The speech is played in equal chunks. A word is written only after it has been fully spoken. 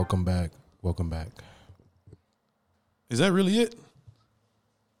Welcome back. Welcome back. Is that really it?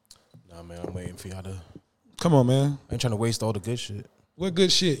 Nah, man, I'm waiting for y'all to. Come on, man. I ain't trying to waste all the good shit. What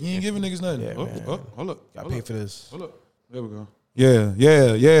good shit? You ain't giving niggas nothing. Yeah, man. Hold up. Got paid for this. Hold up. There we go.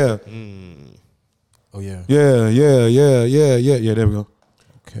 Oh Yeah. yeah. Yeah. There we go.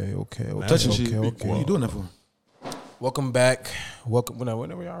 Okay. Touching shit. Okay. What are you doing that for? Welcome back. Welcome.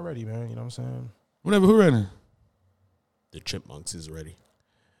 Whenever y'all ready, man. You know what I'm saying? Whenever who ready? The Chipmunks is ready.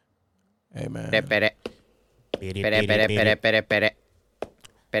 Hey, man. Man, that's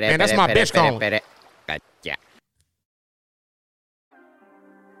my bitch calling. David,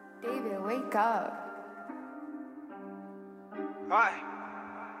 wake up. Hi.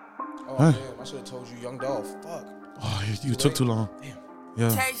 Oh, Huh? damn. I should have told you, Young Dolph. Fuck. Oh, you took too long. Damn.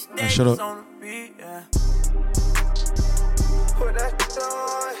 Yeah. Taste Man, shut up. on the beat, yeah. Put that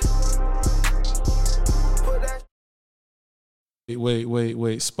on. Put that Wait.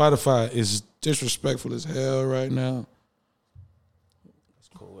 Spotify is disrespectful as hell right now.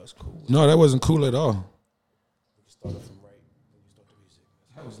 That's cool. No, that wasn't cool at all. Started from right. Start the music.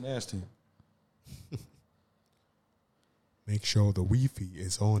 That was nasty. Make sure the Wi-Fi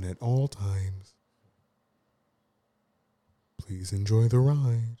is on at all times. Please enjoy the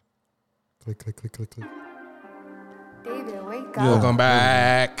ride. Click. David, wake up. Yeah. Welcome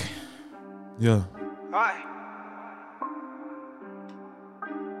back. Yeah. Hi.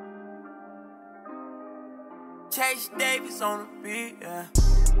 Chase Davis on the beat, yeah.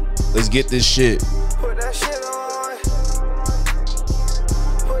 Let's get this shit. Put that shit on.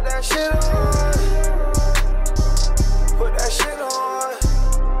 Put that shit on. Put that shit on.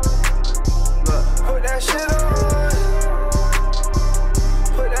 Look. Put that shit on.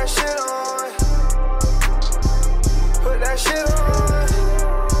 Put that shit on. Put that shit on.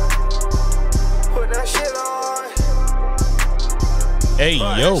 Put that shit on. Hey,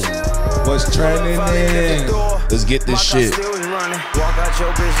 yo. What's trending in? Let's get this shit. Walk out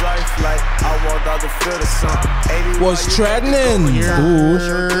your bitch life like I walked out the field or something. What's trending? Ooh.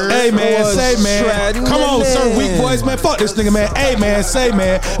 Hey man, What's say man. trending? Come on, sir, weak voice, man. Fuck this nigga, man. Hey man, say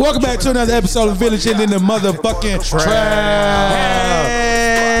man. Welcome back to another episode of Village in the motherfucking trap.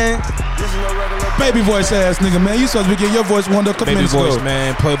 Baby voice ass nigga, man. You supposed to be getting your voice warmed up a couple Baby minutes voice, ago.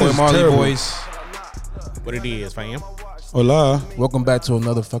 man. Playboy That's Marley terrible. voice. What it is, fam? Hola. Welcome back to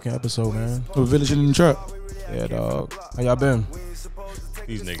another fucking episode, man. We're Village in the trap. Yeah, dog. How y'all been?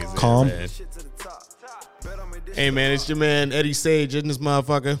 These niggas Calm. there, man. Hey, man, it's your man Eddie Sage in this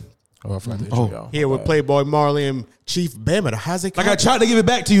motherfucker. Oh, I forgot to Oh. intro y'all. Here My with bad. Playboy Marley and Chief Bama. How's it Like I tried to give it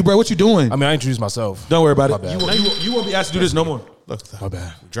back to you, bro. What you doing? I mean, I introduced myself. Don't worry about My it. bad. You won't be asked to do this no more. Look, My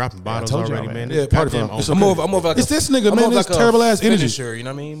bad. dropping bottles told y'all, already, man. man. Yeah, party Goddamn foul. It's open. I'm more of like It's this nigga, man. This terrible ass energy. finisher, you know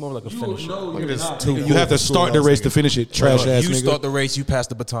what I mean? More like a finisher. Look at this You have to start the race to finish it, trash ass You nigga. start the race, you pass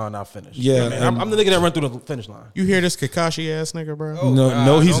the baton, I'll finish. Yeah, You know what I mean? and- I'm the nigga that run through the finish line. You hear this Kakashi ass nigga, bro?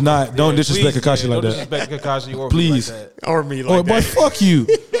 No, he's not. Don't disrespect Please, Kakashi yeah, like don't that. disrespect Kakashi or Please. me like that. Or me Oh, like boy, that. fuck you.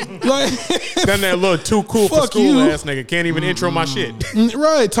 Like, Done that little too cool for Fuck school you. ass nigga. Can't even intro my shit.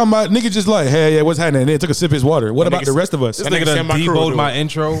 right, talking about nigga just like, hey, yeah, what's happening? And then took a sip of his water. What about nigga the rest of us? That This nigga nigga done sent my crew to deboed do my it.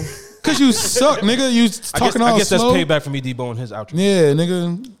 intro. Cause you suck, nigga. You talking I all guess that's slow. payback for me deboing his outro. Yeah,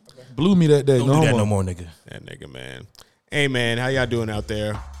 nigga. Blew me that day. Don't do that no more, nigga. That nigga, man. Hey, man, how y'all doing out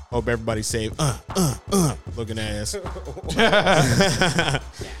there? Hope everybody's safe. Looking ass.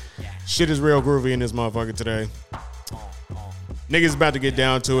 Shit is real groovy in this motherfucker today. Niggas about to get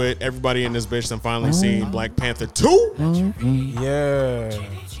down to it. Everybody in this bitch done finally seen Black Panther 2. Yeah.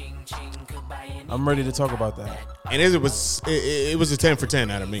 I'm ready to talk about that. And it was a 10 for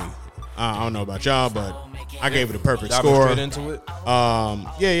 10 out of me. I don't know about y'all, but I gave it a perfect Diving score. straight into it.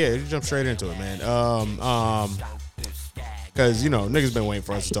 Yeah, you jump straight into it, man. Cause niggas been waiting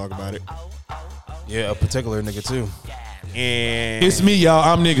for us to talk about it. Yeah, a particular nigga too. And It's me, y'all.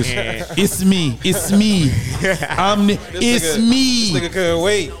 I'm niggas. It's me. It's me. It's me. This nigga couldn't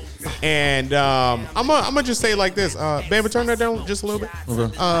wait. And I'm gonna just say it like this. Baby, turn that down just a little bit.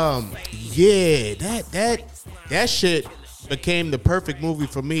 Okay. Yeah, that shit became the perfect movie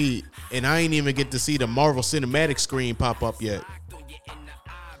for me, and I ain't even get to see the Marvel Cinematic screen pop up yet.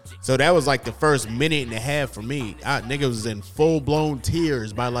 So that was like the first minute and a half for me. Nigga was in full blown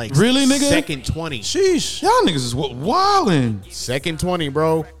tears by like Really, nigga? second 20. Sheesh. Y'all niggas is wildin'. Second 20,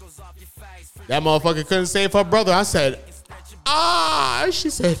 bro. That motherfucker couldn't save her brother. I said, she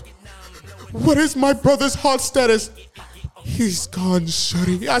said, what is my brother's heart status? He's gone,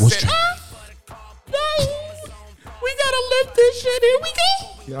 shorty. I said, no, we gotta lift this shit. Here we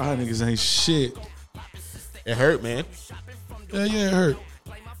go. Y'all niggas ain't shit. It hurt, man. Yeah, it hurt.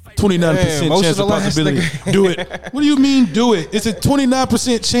 29% most chance of of the last possibility. Do it. What do you mean do it? It's a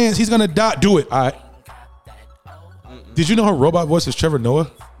 29% chance he's gonna die. Do it. All right. Did you know her robot voice is Trevor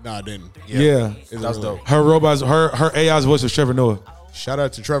Noah? No, I didn't. Yeah. That's dope. Her robots, her AI's voice is Trevor Noah. Shout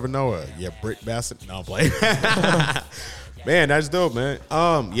out to Trevor Noah. Yeah, Brit Bassett. No, I'm playing. Man, that's dope, man.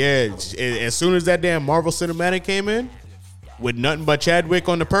 Yeah. As soon as that damn Marvel Cinematic came in, with nothing but Chadwick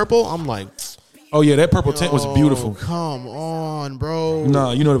on the purple, I'm like, Oh yeah, that purple tent was beautiful. come on, bro.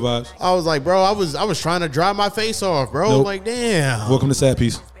 Nah, you know the vibes. I was like, bro, I was trying to dry my face off, bro. Nope. Like, damn. Welcome to Sad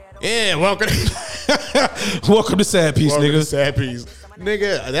Piece. Yeah, welcome. Welcome to Sad Piece, Welcome to nigga. Sad Piece.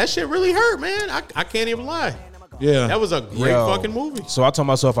 Nigga, that shit really hurt, man. I can't even lie. Yeah. That was a great Yo, fucking movie. So I told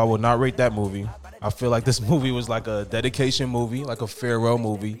myself I would not rate that movie. I feel like this movie was like a dedication movie, like a farewell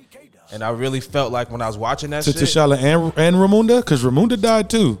movie. And I really felt like when I was watching that to shit. T'Challa and Ramunda, because Ramunda died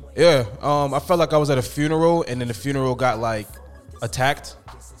too. Yeah. I felt like I was at a funeral and then the funeral got like attacked.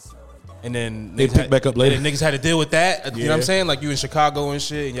 And then They niggas picked back up later. And then niggas had to deal with that. You know what I'm Yeah. saying? Like you in Chicago and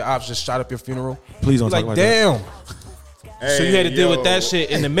shit and your ops just shot up your funeral. Please don't You're talk like, like that. damn. So you had to deal with yo. that shit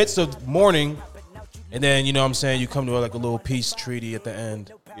in the midst of mourning. And then, you know what I'm saying, you come to like a little peace treaty at the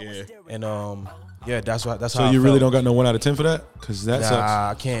end. Yeah. And yeah, that's how So I you really felt. don't got no 1 out of 10 for that? Because that sucks. Nah,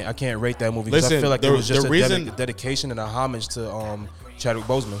 I can't rate that movie because I Listen, feel like it the- was just the a reason- dedication and a homage to Chadwick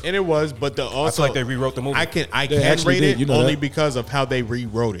Boseman. And it was, but the also I feel like they rewrote the movie. I can They actually rate did, it you know only that. because of how they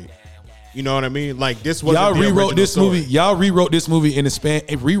rewrote it. You know what I mean? Like this was Y'all rewrote this movie. Y'all rewrote this movie in the span.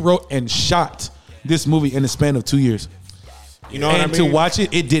 Rewrote and shot this movie in the span of 2 years. You know what I And mean? to watch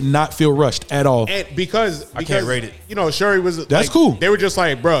it, it did not feel rushed at all. And because I can't rate it. You know, Shuri was That's like, cool. They were just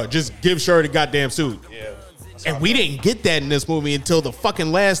like, bro, just give Shuri the goddamn suit. Yeah. And we didn't get that in this movie until the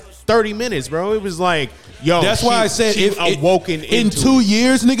fucking last 30 minutes, bro. It was like, yo, That's why I said she's if awoken in into 2 it.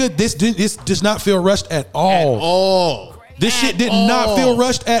 years, nigga, this does not feel rushed at all. This shit did not feel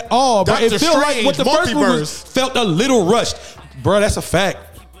rushed at all, bro. Doctor It felt like Strange, what the first movie Multiverse. felt a little rushed, bro. That's a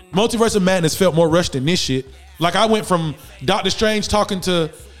fact. Multiverse of Madness felt more rushed than this shit. Like I went from Doctor Strange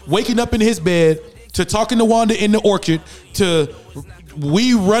waking up in his bed to talking to Wanda in the orchard to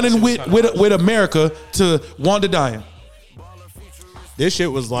we running with America to Wanda dying. This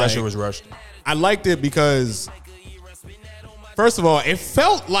shit was like that shit was rushed. I liked it because first of all, it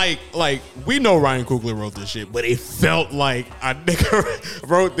felt like we know Ryan Coogler wrote this shit, but it felt like a nigga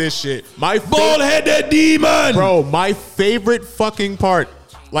wrote this shit. Bald head that demon, Bro, my favorite fucking part,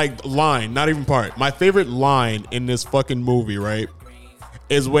 like line, not even part. My favorite line in this fucking movie, right,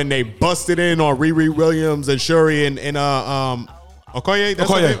 is when they busted in on Riri Williams and Shuri and Okoye. That's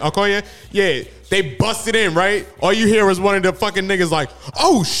her Okoye. name? Okoye. Yeah, they busted in, right? All you hear is one of the fucking niggas like,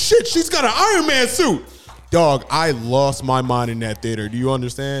 "Oh shit, she's got an Iron Man suit." Dog, I lost my mind in that theater. Do you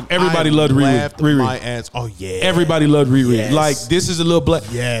understand? Everybody I loved Riri. laughed Riri. my ass. Oh yeah. Everybody loved Riri. Yes. Like this is a little black.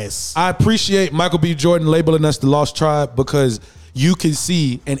 Yes. I appreciate Michael B. Jordan labeling us the Lost Tribe because you can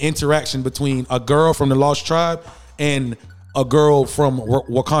see an interaction between a girl from the Lost Tribe and a girl from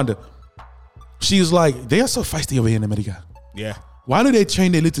Wakanda. She's like, they are so feisty over here in America. Yeah. Why do they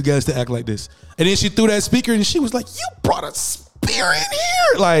train their little guys to act like this? And then she threw that speaker and she was like, you brought a spear in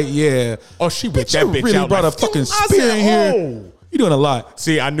here? Like, yeah. Oh, she whipped Bitch, that you bitch really out brought like, a fucking I spear said, in here. "Oh." You doing a lot.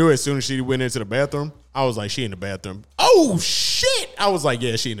 See, I knew as soon as she went into the bathroom, I was like, she in the bathroom. Oh shit! I was like,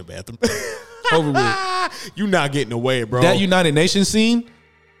 yeah, she in the bathroom. Over with. You not getting away, bro. That United Nations scene.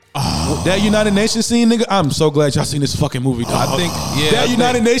 That United Nations scene, nigga. I'm so glad y'all seen this fucking movie, dog. I think, yeah. That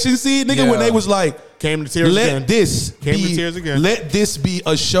United Nations scene, nigga, when Yeah. they was like, Came to tears let again. this Came to be, tears again. Let this be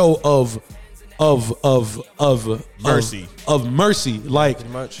a show of Mercy. of mercy. Like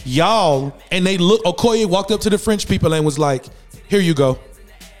much. y'all, and they look. Okoye walked up to the French people and was like, "Here you go,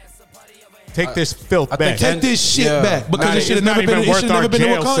 Take this filth I back. think take this shit Yeah. back because Not- it should have it's not never been. even It worth should have our never been in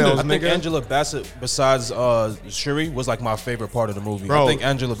jail Wakanda." cells, I think nigga. Angela Bassett, besides Shuri, was like my favorite part of the movie. Bro, I think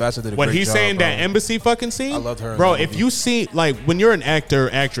Angela Bassett did a When great he's job. saying that bro. embassy fucking scene, I loved her in bro. that If movie. you see, like, when you're an actor,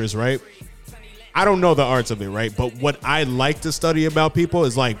 actress, right? I don't know the arts of it, right? But what I like to study about people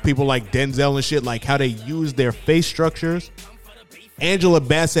is like people like Denzel and shit, like how they use their face structures. Angela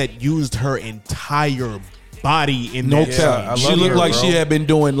Bassett used her entire body in No that cap. I She love looked her, like bro. she had been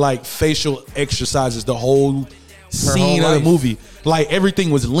doing like facial exercises the whole scene whole of the life. movie. Like everything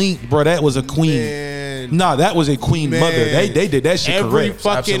was linked, bro. That was a queen. Man. Nah, that was a queen mother. They did that shit Every correct.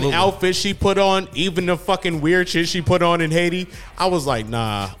 fucking Absolutely. outfit she put on, even the fucking weird shit she put on in Haiti, I was like,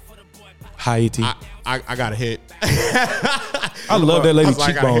 nah, Haiti. I got a hit. I love that I lady was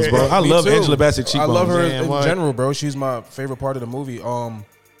like, cheekbones, I bro. I Me love too. Angela Bassett cheekbones. I love her Man, in what? general, bro. She's my favorite part of the movie.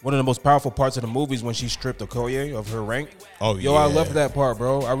 one of the most powerful parts of the movie is when she stripped Okoye of her rank. Oh, Yo, I yeah. love that part,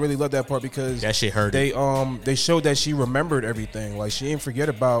 bro. I really love that part because That shit hurt. They showed that she remembered everything. Like she didn't forget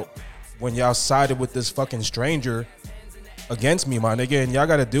about when y'all sided with this fucking stranger against me, my nigga. And y'all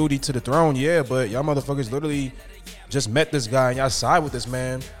got a duty to the throne, yeah, but y'all motherfuckers literally just met this guy and y'all side with this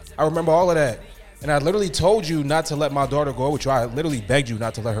man. I remember all of that. And I literally told you not to let my daughter go out with you. I literally begged you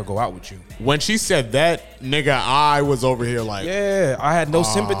not to let her go out with you. When she said that, nigga, I was over here like, Yeah, I had no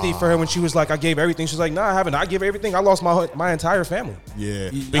sympathy for her when she was like, I gave everything. She was like, nah, I haven't. I give everything. I lost my entire family. yeah.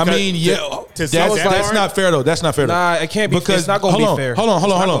 I mean, yeah, to say that's, that that's part- not fair though. That's not fair though. Nah, it can't be fair. It's not going to be fair. Hold on. It's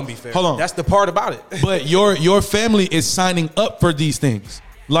not Hold gonna be fair. on. That's the part about it. But your family is signing up for these things.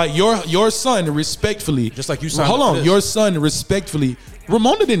 Like your son respectfully, Just like you signed Hold up for on, this. your son respectfully.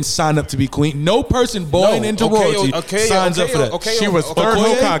 Ramona didn't sign up to be queen. No person born into royalty signs up for that. She was third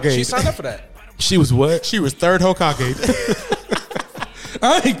Hokage. She signed up for that. She was what? She was third Hokage.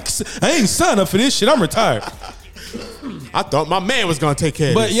 I ain't signed up for this shit. I'm retired. I thought my man was gonna take care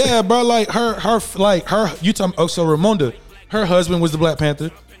of But this. yeah, bro, like her. You talking? Oh, so Ramonda, her husband was the Black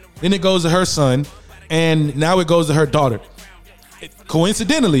Panther. Then it goes to her son, and now it goes to her daughter.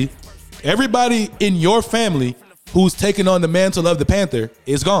 Coincidentally, everybody in your family who's taken on the mantle of the Panther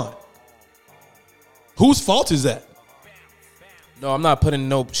is gone. Whose fault is that? No, I'm not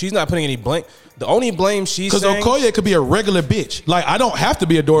putting she's not putting any blame. The only blame she's Because saying. Okoye could be a regular bitch. Like I don't have to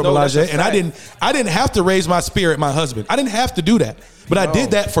be Adora No, that's a Milaje, and fact. I didn't have to raise my spirit, my husband. I didn't have to do that, but I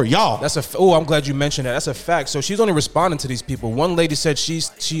did that for y'all. I'm glad you mentioned that. That's a fact. So she's only responding to these people. One lady said she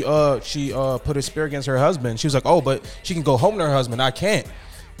put her spear against her husband. She was like, oh, but she can go home to her husband. I can't.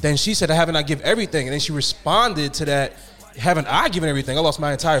 Then she said, haven't I give everything? And then she responded to that, haven't I given everything? I lost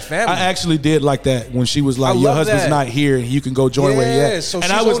my entire family. I actually did like that when she was like, I your love husband's that. not here and you can go join where he Yeah, at. so And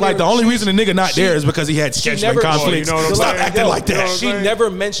she's I was like, the only reason the nigga not there is because he had scheduling never- conflicts. You know what I'm Stop saying? acting like that. She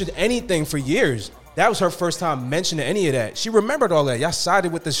never mentioned anything for years. That was her first time mentioning any of that. She remembered all that. Y'all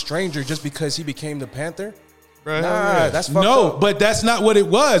sided with the stranger just because he became the Panther? Nah, that's fucked No, up. but that's not what it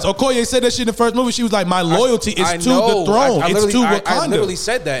was. Okoye said that shit in the first movie. She was like, my loyalty I is to know. the throne. I It's to literally- Wakanda. I literally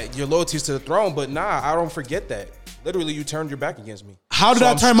said that. Your loyalty is to the throne, but nah, I don't forget that. Literally, you turned your back against me. How did So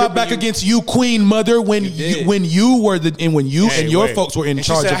I I'm turn my stripping back you- against you, Queen Mother, when did. you were and your wait. folks were in And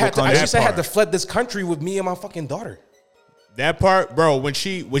she charge said, of I had to, Wakanda? she said I had to fled this country with me and my fucking daughter. That part, bro, when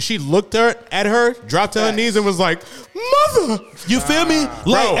she looked at her, dropped to her knees and was like, mother. You feel me? Like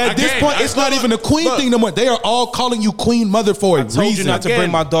Bro, at this again, point, it's not even a queen look. thing no more. They are all calling you Queen Mother for a Told you reason. not to Again.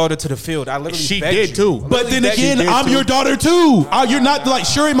 bring my daughter to the field. I literally She begged did you. too. I But literally then begged you. again, I'm your daughter too. You're not like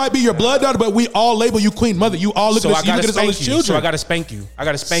Shuri might be your blood daughter, but we all label you Queen Mother. You all look So at I us, you look gotta at us all as spank you. children. So I gotta spank you. I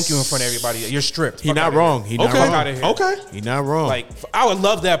gotta spank you in front of everybody. You're stripped. He Fuck not outta wrong. here. He not Okay. wrong. Fuck outta here. Okay. He not wrong. Like I would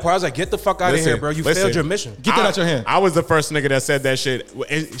love that part. I was like, get the fuck out of here, bro. You failed your mission. Get that out your hand. I was the first nigga that said that shit.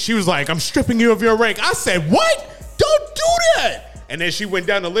 And she was like, I'm stripping you of your rank. I said, what? Don't do that. And then she went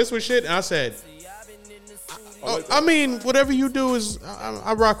down the list with shit, and I said, I mean, whatever you do is,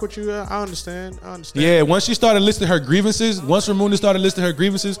 I rock with you. I understand. Yeah, once she started listing her grievances, once Ramona started listing her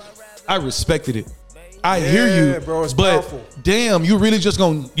grievances, I respected it. I hear you, bro, it's but powerful. damn, you really just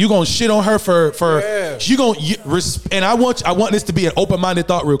gonna shit on her for Yeah. and I want this to be an open-minded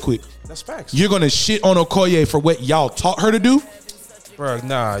thought real quick. That's facts. You're gonna shit on Okoye for what y'all taught her to do? Bro,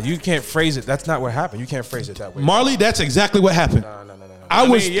 nah, you can't phrase it. That's not what happened. You can't phrase it that way. Marley, that's exactly what happened. No. I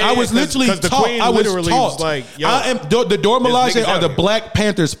was mean, yeah, literally 'cause the taught. queen I was literally taught. was like, yo, I am the Dora Milaje niggas are out the here. Black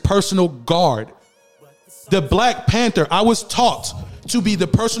Panther's personal guard. The Black Panther. I was taught to be the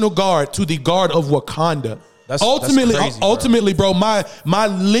personal guard to the guard of Wakanda. That's ultimately, bro. My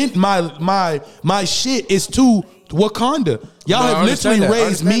shit is to Wakanda. Y'all No, I have understand literally that. I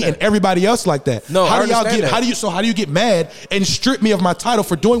raised me understand and that. everybody else like that. No, how I do y'all understand get? that. How do you get mad and strip me of my title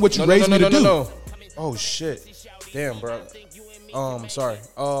for doing what you raised me to do? No. Oh shit. Damn, bro. Sorry.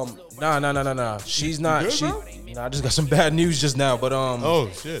 Nah. She's not. I just got some bad news just now. But Oh,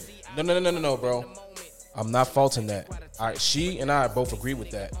 shit. No, bro. I'm not faulting that. All right, she and I both agree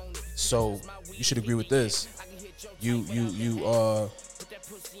with that. So you should agree with this. You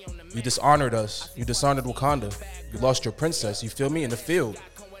dishonored us. You dishonored Wakanda. You lost your princess. You feel me in the field.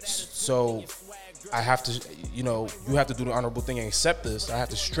 So I have to, you have to do the honorable thing and accept this. I have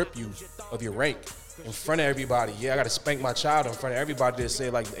to strip you of your rank in front of everybody. Yeah, I got to spank my child in front of everybody to say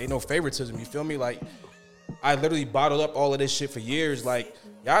like ain't no favoritism. You feel me? Like I literally bottled up all of this shit for years. Like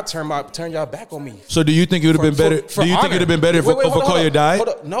y'all turn y'all back on me. So do you think it would have been better? For Do you think it would have been better if Wait, hold Okoye up, died? hold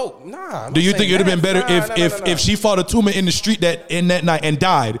up. No, nah. I'm Do not you think saying it would have been that. better Nah. if she fought a Tuma in the street that night and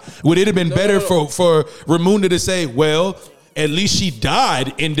died? Would it have been better for Ramunda to say, well, at least she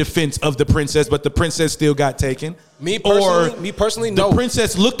died in defense of the princess, but the princess still got taken. Me personally, no. The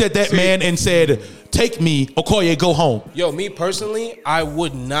princess looked at that man and said, "Take me, Okoye, go home." Yo, me personally, I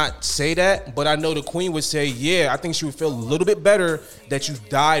would not say that, but I know the queen would say, yeah, I think she would feel a little bit better that you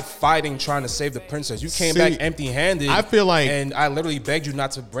died fighting trying to save the princess. You came back empty-handed. I feel like, and I literally begged you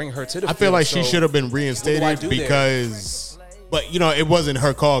not to bring her to the I feel like field, she so should have been what do I reinstated do because, but you know, it wasn't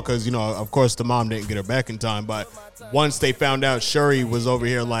her call because, you know, of course the mom didn't get her back in time. But once they found out Shuri was over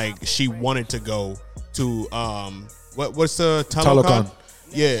here, like she wanted to go to what's the Talokan?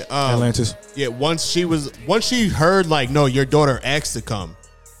 Yeah, Atlantis. Yeah, once she heard like, no, your daughter asked to come,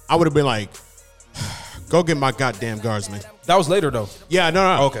 I would have been like, go get my goddamn guardsman. That was later though. Yeah,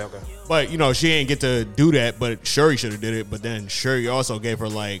 no. Okay. But you know, she ain't get to do that. But Shuri should have did it. But then Shuri also gave her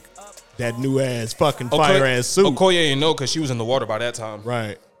like that new ass fucking fire ass suit. Okoye ain't know because she was in the water by that time.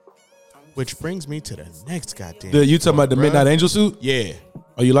 Right. Which brings me to the next goddamn. You talking about the Midnight Angel suit? Yeah,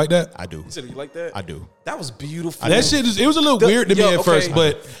 Oh, you like that? I do. You said you like that? I do. That was beautiful. That shit it was a little weird to me at first,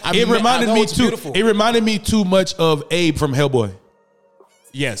 but it reminded me too. Beautiful. It reminded me too much of Abe from Hellboy.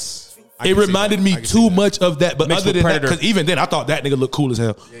 Yes. It reminded me too much of that, but Mixed other with than that, Predator. because even then I thought that nigga looked cool as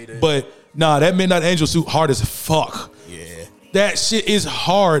hell. But nah, that Midnight Angel suit hard as fuck. Yeah. That shit is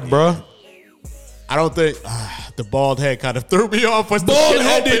hard, bruh. I don't think the bald head kind of threw me off. Was the Bald shit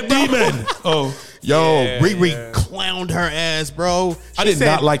headed open, bro? demon. Oh, Yo, Yeah, Riri clowned her ass, bro. I did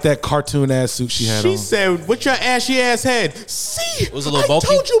not like that cartoon ass suit she had She on. said, "With your ashy ass head." See, was a little I bulky?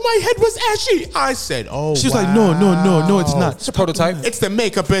 told you my head was ashy. I said, "Oh." She was like, no, it's not. It's a prototype. It's the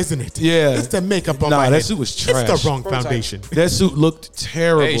makeup, isn't it? Yeah. it's the makeup on Nah, my that head. suit was It's trash. the wrong Prototype. foundation. That suit looked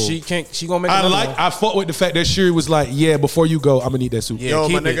terrible. Hey, she gonna make another one. I fought with the fact that Shuri was like, yeah, before you go, I'm gonna need that suit. Yeah. Yo,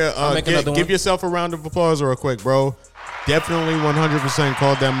 my keep it. nigga, I'll make another give one. yourself a round of applause real quick, bro. Definitely 100%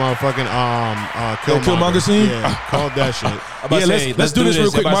 called that motherfucking Killmonger scene? Yeah, called that shit. Yeah, let's do this real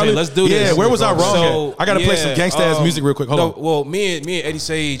quick, Marley. Let's do this. Yeah, where was I wrong So, at? I gotta play some gangsta ass music real quick. Hold on. Well, me and Eddie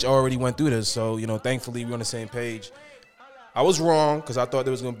Sage already went through this, so thankfully we're on the same page. I was wrong because I thought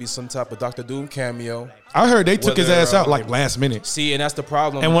there was gonna be some type of Dr. Doom cameo. I heard they took his Whether, ass out like last minute. See, and that's the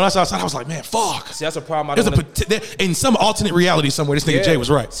problem. And when I saw outside, I was like, man, fuck. See, that's the problem. I There's don't wanna, in some alternate reality somewhere, this nigga Yeah. Jay was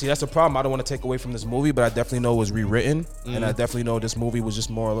right. See, that's the problem. I don't want to take away from this movie, but I definitely know it was rewritten, and I definitely know this movie was just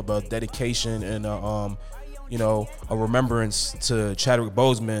more about dedication and a remembrance to Chadwick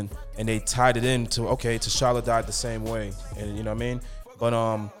Boseman, and they tied it into T'Challa died the same way, and you know what I mean. But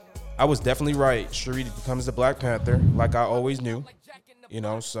I was definitely right. Shuri becomes the Black Panther, like I always knew.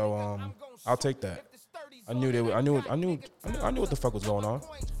 So I'll take that. I knew what the fuck was going on.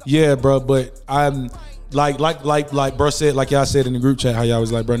 Yeah, bro, but I'm like bro said, like y'all said in the group chat, how y'all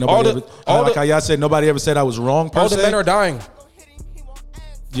was like, bro, nobody how y'all said nobody ever said I was wrong per All the se. men are dying.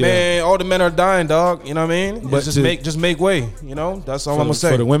 Yeah. Man, all the men are dying, dog. You know what I mean? But Just make way. That's all I'm gonna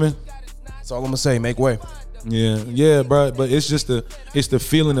say. For the women. That's all I'm gonna say. Make way. Yeah, bro. But it's just the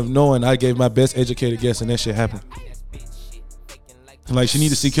feeling of knowing I gave my best educated guess and that shit happened. Like she need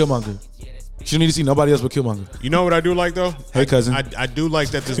to see Killmonger. She don't need to see nobody else but Killmonger. You know what I do like though? Hey, cousin. I do like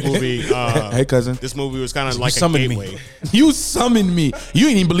that this movie. Hey, cousin. This movie was kind of like a summoned me. gateway. You summoned me. You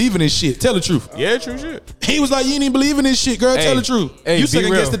ain't even believe in this shit. Tell the truth. Yeah, true shit. He was like, you ain't even believe in this shit, girl. Tell the truth. You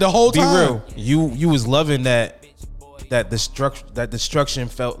second guessed it the whole time. Be real. You was loving that destruction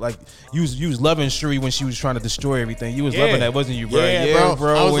felt like you was loving Shuri when she was trying to destroy everything. You was loving that, wasn't you, bro? Yeah,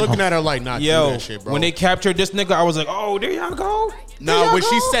 bro. I was When- looking at her like, not do that shit, bro. when they captured this nigga, I was like, oh, there y'all go. Nah, when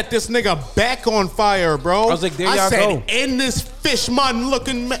she set this nigga back on fire, bro. I was like, there y'all said, go. in this fishman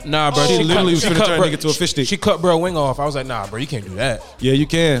looking man. Nah, bro. She She literally was cut- finna she turn cut nigga to a fish stick. She cut bro wing off. I was like, nah, bro, you can't do that. Yeah, you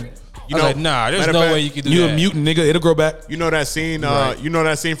can. I was like, nah, there's matter no of fact, way you can do You that. a mutant, nigga. It'll grow back. You know that scene? You know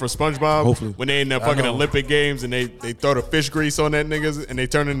that scene from SpongeBob? Hopefully. When they in the fucking know. Olympic Games and they throw the fish grease on that niggas and they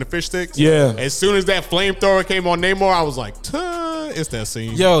turn into fish sticks? Yeah. As soon as that flamethrower came on Namor, I was like, "Tuh, it's that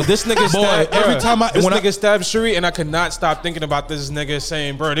scene. Yo, this nigga stabbed, every time this when I- nigga stabbed Shuri, and I could not stop thinking about this nigga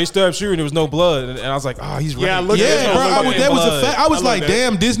saying, bro, they stabbed Shuri and there was no blood. And I was like, oh, he's Yeah, really look at Yeah, that. bro. That was a fact. I was I like, love that.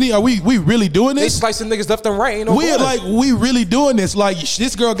 damn, Disney, are we really doing They this? slicing niggas left and right. Ain't no We're blood. like, we really doing this. Like,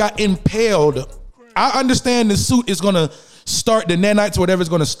 this girl got impaled. I understand the suit is gonna start the nanites or whatever is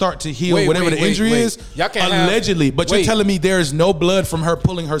gonna start to heal whatever the injury is. Y'all can't have- allegedly, but you're wait. telling me there is no blood from her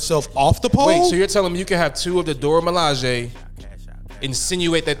pulling herself off the pole. Wait, so you're telling me you can have two of the Dora Milaje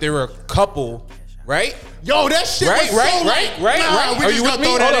insinuate that they were a couple, right? Yo, that shit Right. was so like, nah, we Are just you gonna with me?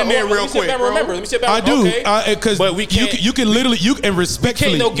 throw that Hold in on, there hold on. real Let me sit quick, back, bro. remember. Let me sit back. I do, Okay. because But we can't- you can literally and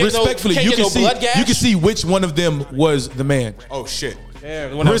respectfully, get no- respectfully, can't you get can no see blood gash? you can see which one of them was the man. Oh, shit. Yeah,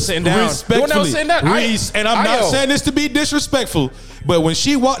 the one that was sitting down. Respectfully. The one that was sitting down. And I'm not saying this to be disrespectful, but when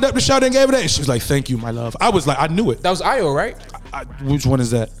she walked up to Shawty and gave her that, she was like, "Thank you, my love." I was like, I knew it. That was Io, right? Which one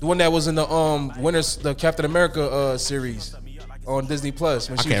is that? The one that was in the the Captain America series on Disney Plus.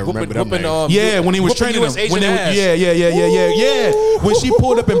 When she can't was remember them names. Yeah, when he was whooping training US him. When Agent they, ass. yeah. When she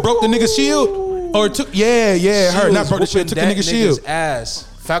pulled up and broke the nigga's shield, or took, her, not broke the shield, took the nigga's shield. Ass.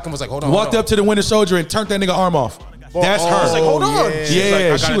 Falcon was like, hold on. Walked up to the Winter Soldier and turned that nigga arm off. That's her. I was like, hold on.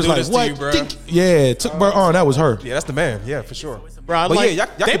 Yeah, she was like, what? Yeah, took her arm. That was her. Yeah, that's the man. Yeah, for sure. Bro, But like, y'all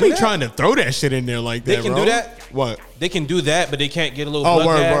they can be do that. trying to throw that shit in there like that. They can bro. do that? What? They can do that, but they can't get a little Oh,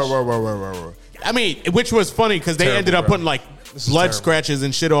 blood gash. word. I mean, which was funny because they Terrible, ended up bro. putting like blood terrible. scratches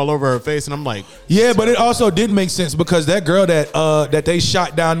and shit all over her face, and I'm like, Yeah, but it also did make sense because that girl that they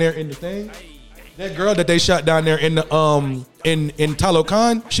shot down there in the thing, that girl that they shot down there in the in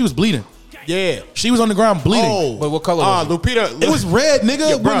Talokan, she was bleeding. yeah. She was on the ground bleeding. Oh, But what color was it? Lupita. It was red,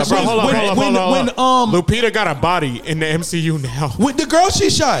 nigga. Yeah, bro, hold on. Lupita got a body in the MCU now. with the girl she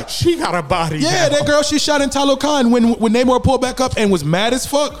shot. She got a body. Yeah, now. that girl she shot in Talokan when Namor pulled back up and was mad as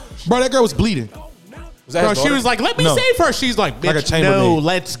fuck. Bro, that girl was bleeding. Was that Bro, his she daughter? was like, "Let me No. save her." She's like, Like a "Bitch, chambermaid. no,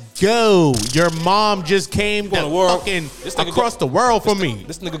 let's go. Your mom just came Going to war. fucking This nigga across the world for me."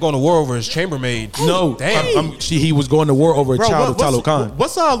 This nigga going to war over his chambermaid. No, Damn. he was going to war over a Bro, child of Talokan.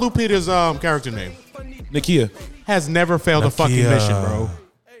 what's Lupita's character name? Nakia. Has never failed a fucking mission, bro.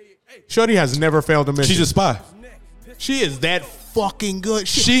 Shorty has never failed a mission. She's a spy. She is that fucking good.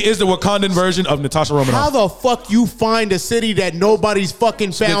 She is the Wakandan version of Natasha Romanoff. How the fuck you find a city that nobody's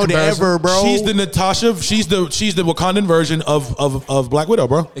fucking found comparison. ever, bro? She's the Natasha. She's the Wakandan version of Black Widow,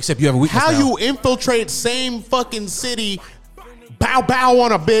 bro. Except you have a weakness How now. you infiltrate same fucking city, bow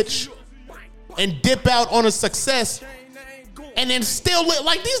on a bitch, and dip out on a success, and then still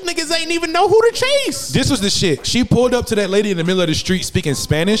like these niggas ain't even know who to chase. This was the shit. She pulled up to that lady in the middle of the street speaking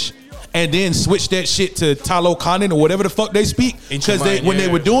Spanish, and then switched that shit to Talokanan or whatever the fuck they speak. Because when they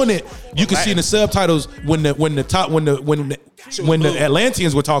were doing it, you could see in the subtitles when the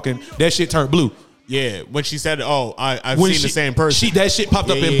Atlanteans were talking, that shit turned blue. Yeah, when she said, "Oh, I've When seen the same person," that shit popped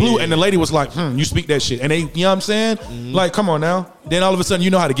up in blue, and the lady was like, "You speak that shit," and they, you know what I'm saying? Like, come on now. Then all of a sudden, you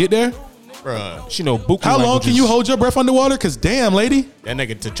know how to get there. Bruh. She know buku How long languages. can you hold your breath underwater? Cause damn, lady. That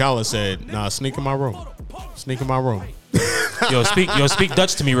nigga T'Challa said, "Nah, sneak in my room. Sneak in my room." Yo, speak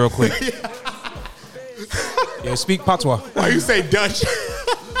Dutch to me real quick. Yo, speak patois. Why you say Dutch?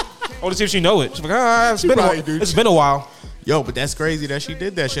 I want to see if she know it. She's like, it's been a probably while. do. It's been a while. Yo, but that's crazy that she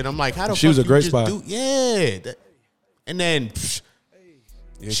did that shit. I'm like, how the She fuck was a you great just spy. Yeah. And then she's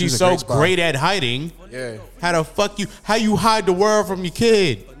she's a so great spy. great at hiding. Yeah. How you hide the world from your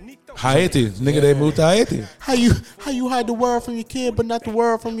kid? Haiti, nigga, they moved to Haiti How you hide the world from your kid, but not the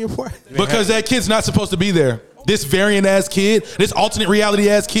world from your world? because that kid's not supposed to be there. This variant ass kid, this alternate reality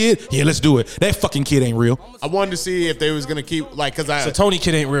ass kid. Yeah, let's do it. That fucking kid ain't real. I wanted to see if they was gonna keep like, cause I. So Tony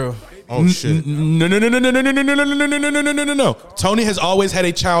kid ain't real. Oh shit. No. Tony has always had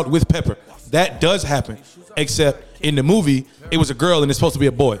a child with Pepper. That does happen, except in the movie it was a girl and it's supposed to be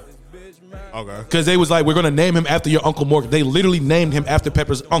a boy. Okay. Because they was like, we're gonna name him after your Uncle Morgan. They literally named him after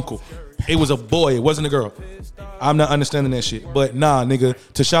Pepper's uncle. It was a boy. It wasn't a girl. I'm not understanding that shit. But nah, nigga.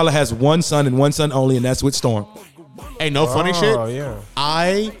 T'Challa has one son and one son only, and that's with Storm. Hey, no funny shit. Oh yeah.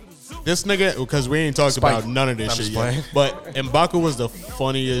 This nigga, because we ain't talked Spike. about none of this I'm shit just yet. playing. But M'Baku was the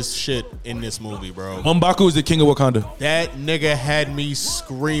funniest shit in this movie, bro. M'Baku is the king of Wakanda. That nigga had me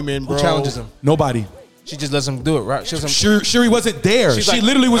screaming, bro. Who challenges him? Nobody. She just lets him do it, right? She lets him. Shuri wasn't there. She's She like,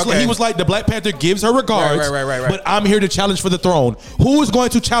 literally was okay. like, he was like, the Black Panther gives her regards. Right. But I'm here to challenge for the throne. Who is going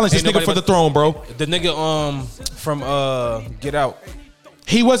to challenge this Ain't nigga for nobody the throne, bro? The nigga from Get Out,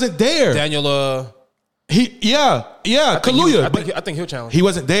 He wasn't there. Daniel Kaluuya. I think he'll challenge. He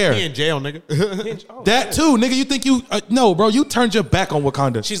wasn't there. He in jail, nigga. That too, nigga. You think you no, bro? You turned your back on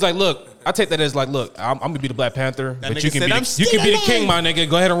Wakanda. She's like, look, I take that as like, look, I'm gonna be the Black Panther, but nigga you can said, be "I'm you can be the still king, my nigga.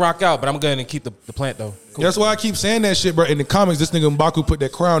 Go ahead and rock out, but I'm gonna keep the plant though. Cool. That's why I keep saying that shit, bro. In the comics, this nigga M'Baku put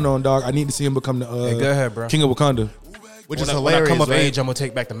that crown on, dog. I need to see him become the Yeah, go ahead, bro. king of Wakanda. Which is When I hilarious, come of right? age, I'm gonna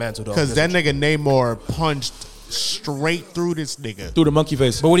take back the mantle, though. Because that nigga Namor punched straight through this nigga. Through the monkey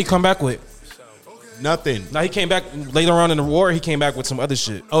face. But what he come back with? Nothing. Now he came back later on in the war. He came back with some other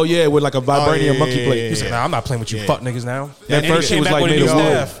shit. Oh yeah, with like a vibranium monkey plate. He said, "Nah, I'm not playing with you, fuck niggas now." At first he he was came back like with a made new of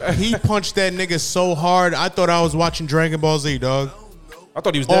wood. staff. He punched that nigga so hard, I thought I was watching Dragon Ball Z, dog. I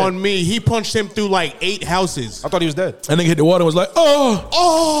thought he was dead. On me, he punched him through like 8 houses. I thought he was dead. That nigga hit the water and was like,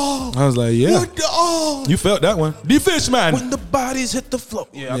 oh. I was like, yeah. Oh. You felt that one. The fish man. When the bodies hit the floor.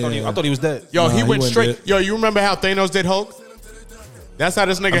 Yeah, I thought he was dead. Yo, Nah, he he went wasn't straight. dead. Yo, you remember how Thanos did Hulk? That's how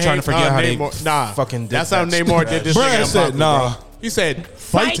this nigga I'm trying to forget how they Namor. Nah, fucking did that's how that. Namor did this Brad nigga. said, M'Baku, nah. bro. He said,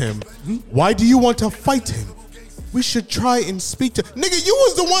 fight him? Why do you want to fight him? We should try and speak to... Nigga, you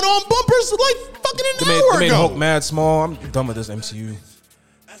was the one on bumpers like fucking an hour They made ago. Hulk mad small. I'm done with this MCU.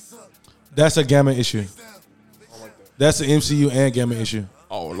 That's a Gamma issue. That's an MCU and Gamma issue.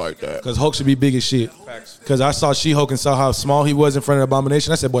 Oh, like that. Because Hulk should be big as shit. Because I saw She-Hulk and saw how small he was in front of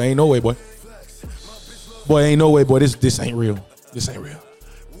Abomination. I said, boy, ain't no way, boy. Boy, ain't no way, boy. This ain't real. This ain't real.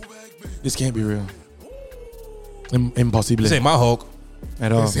 This can't be real. Impossible. This ain't my Hulk.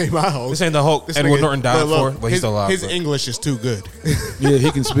 At all. This ain't my Hulk. This ain't the Hulk This Edward nigga- Norton died look, for, but he's still alive. His but- English is too good. Yeah,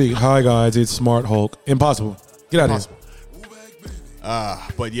 he can speak. Hi, guys. It's Smart Hulk. Impossible. Get out of here.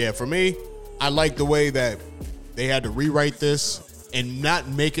 But yeah, for me, I like the way that they had to rewrite this and not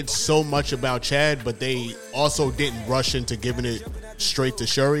make it so much about Chad, but they also didn't rush into giving it straight to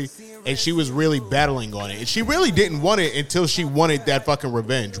Shuri. And she was really battling on it. And she really didn't want it until she wanted that fucking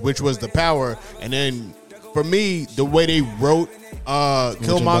revenge, which was the power. And then for me, the way they wrote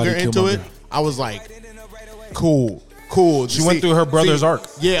Killmonger into it, I was like, cool. She went through her brother's arc.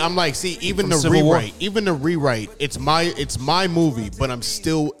 Yeah, I'm like, see, even From the Civil War. rewrite, it's my movie, but I'm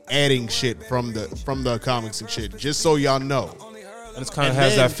still adding shit from the comics and shit, just so y'all know. And it kind of And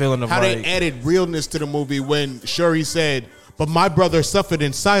has then that feeling of how like, they added realness to the movie when Shuri said, "But my brother suffered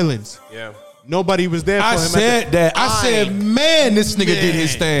in silence. yeah. Nobody was there for him." I said that. I said, man, this nigga did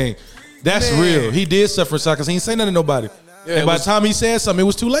his thing. That's real. He did suffer because he ain't say nothing to nobody. Yeah, and by the time he said something, it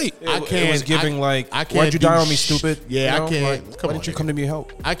was too late. It was giving I can't why'd you do die on me, sh- stupid? Yeah, You know? I can't. Like, Come why on, didn't you nigga. come to me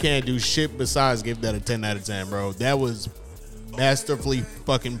help? I can't do shit besides give that a 10 out of 10, bro. That was masterfully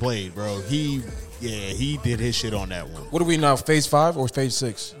fucking played, bro. He did his shit on that one. What are we now? Phase 5 or phase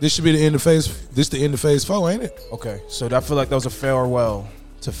 6? This should be the end of phase. This the end of phase 4, ain't it? Okay, so I feel like that was a farewell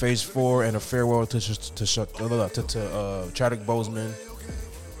to phase 4 and a farewell to Chadwick Boseman.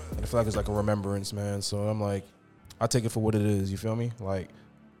 And I feel like it's like a remembrance, man. So I'm like, I take it for what it is. You feel me? Like,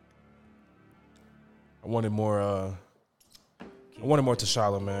 I wanted more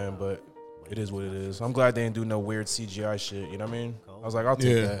T'Challa, man, but it is what it is. I'm glad they didn't do no weird CGI shit. You know what I mean? I was like, I'll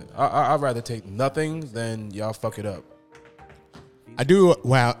take that. I'd rather take nothing than y'all fuck it up. I do.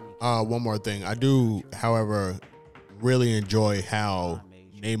 Wow. One more thing. I do, however, really enjoy how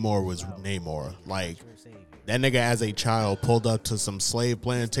Namor was Namor. Like, that nigga as a child pulled up to some slave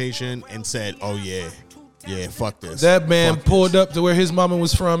plantation and said, "Oh yeah, fuck this." That man Fuck pulled this. up to where his mama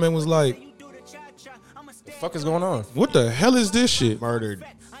was from and was like, The fuck is going on? what the hell is this shit? Murdered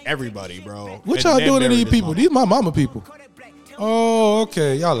everybody, bro. What And y'all then doing to buried these his people? mama. These my mama people. Oh,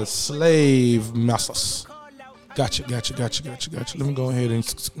 okay. Y'all are slave masters. Gotcha. Let me go ahead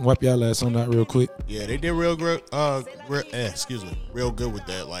and wipe y'all ass on that real quick. Yeah, they did real good. Real good with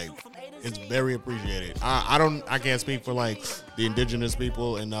that. Like, it's very appreciated. I can't speak for like the indigenous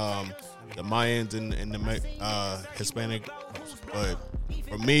people and the Mayans and the Hispanic, but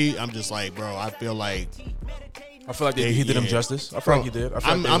for me, I'm just like, bro, I feel like He did him justice. I feel like he did. I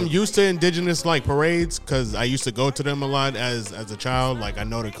feel like I'm used to indigenous like parades because I used to go to them a lot as a child. Like, I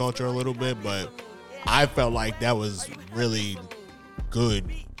know the culture a little bit, but I felt like that was really good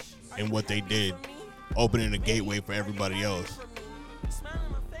in what they did, opening a gateway for everybody else.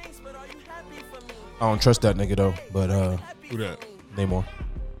 I don't trust that nigga though, but Who that? Namor.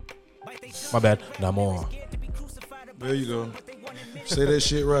 My bad. Namor. There you go. Say that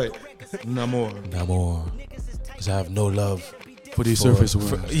shit right. No more. Namor. Because I have no love For these surface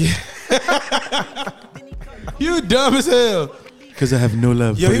words. You dumb as hell. Because I have no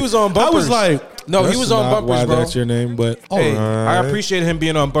love. Yo, for he it. was on I bumpers. was like, No, he that's was on not bumpers, why bro. That's your name, but Hey, I alright. appreciate him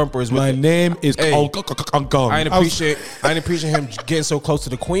being on bumpers. With My name is. Hey. I I didn't appreciate him getting so close to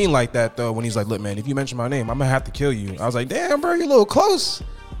the queen like that though. When he's like, "Look, man, if you mention my name, I'm gonna have to kill you." I was like, "Damn, bro, you're a little close."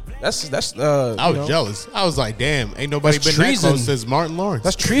 That's. I was jealous. I was like, damn, ain't nobody That's been treason. that close since Martin Lawrence.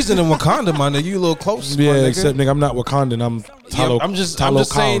 That's treason in Wakanda, man. You a little close, my Yeah, nigga. except nigga, I'm not Wakandan. I'm Talo. I'm just Talo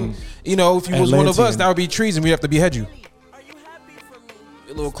saying, Khan. you know, if you was one of us, Atlantean. that would be treason. We have to behead you.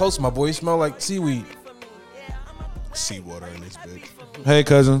 You're a little close, my boy. You smell like seaweed. Seawater in this bitch. Hey,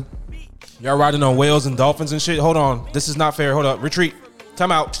 cousin. Y'all riding on whales and dolphins and shit. Hold on, this is not fair. Hold up, retreat.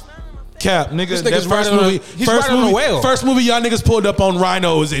 Time out. Cap, nigga. This That nigga's first riding on a- movie. he's First riding on a movie. whale. First movie, y'all niggas pulled up on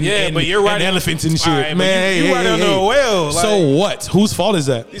rhinos and Yeah, and, but you're riding and elephants and shit. All right, but Man, you hey, riding hey, on hey. a whale. So like, what? Whose fault is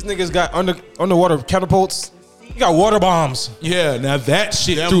that? these niggas got underwater catapults. You got water bombs. Yeah, now that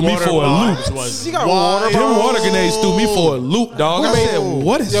shit Them threw me water for a loop. bombs was You got wild. water Them bombs. water grenades threw me for a loop, dog. I said,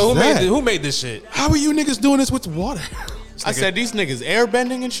 what is Yo, that? who made this shit? How are you niggas doing this with water? I said, these niggas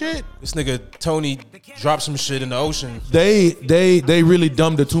airbending and shit. This nigga Tony dropped some shit in the ocean. They really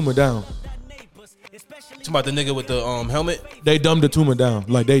dumbed the tumor down. Talking about the nigga with the helmet. They dumbed Atuma down.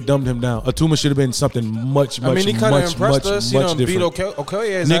 Like they dumbed him down. Atuma should have been something much I mean, he kind of impressed us. much Beat different.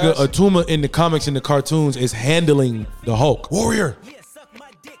 Okoye's Nigga, ass. Atuma in the comics and the cartoons is handling the Hulk. Warrior.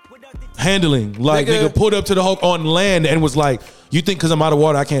 Handling. Like, nigga pulled up to the Hulk on land and was like, you think because I'm out of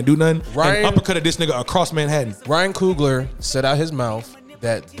water I can't do nothing? Ryan- And uppercutted this nigga across Manhattan. Ryan Coogler said out his mouth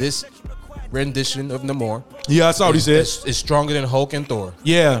that this rendition of Namor Yeah, I saw what he said. is stronger than Hulk and Thor.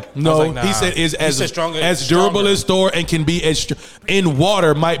 Yeah, no, like, nah. he said is He said stronger- as durable stronger. as Thor and can be as in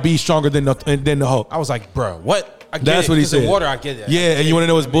water might be stronger than the Hulk. I was like, bro, what? I get That's it, what he 'cause of said. water, I get it. Yeah, and you want to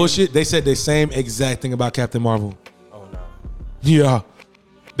know what's bullshit? They said the same exact thing about Captain Marvel. Oh no. Yeah,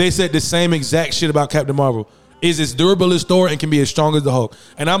 they said the same exact shit about Captain Marvel. Is as durable as Thor and can be as strong as the Hulk.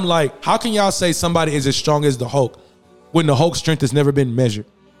 And I'm like, how can y'all say somebody is as strong as the Hulk when the Hulk's strength has never been measured?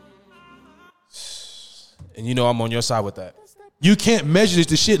 And you know I'm on your side with that. You can't measure this.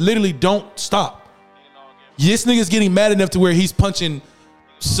 The shit literally don't stop. This nigga's getting mad enough to where he's punching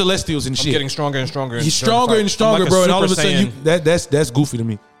Celestials and I'm shit. getting stronger and stronger. He's stronger and stronger, bro. And all of a sudden, that's goofy to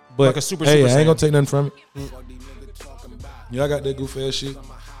me. But Like a super hey, I Saiyan. ain't gonna take nothing from it. Yeah, I got that goofy ass shit.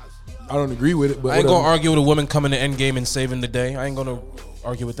 I don't agree with it, but I ain't whatever. gonna argue with a woman coming to Endgame and saving the day. I ain't gonna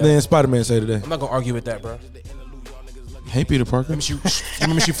argue with that. Man, Spider-Man say today. I'm not gonna argue with that, bro. Hey, Peter Parker. You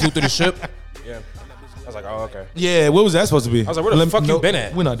remember she flew through the ship? Yeah. I was like, oh, okay. Yeah, what was that supposed to be? I was like, where the fuck you been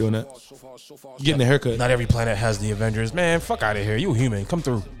at? We're not doing that. Getting a haircut. Not every planet has the Avengers. Man, fuck out of here. You a human. Come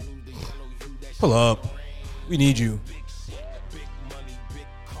through. Pull up. We need you.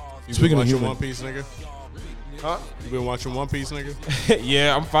 You Speaking been of watching human. One Piece, nigga? Huh? You been watching One Piece, nigga?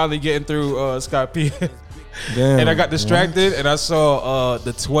 Yeah, I'm finally getting through Scott P. Damn. And I got distracted and I saw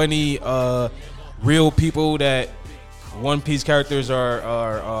the 20 real people that One Piece characters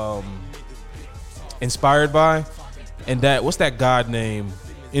are inspired by. And that, what's that god name?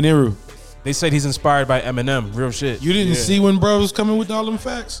 Iniru. They said he's inspired by Eminem. Real shit. You didn't see when bro was coming with all them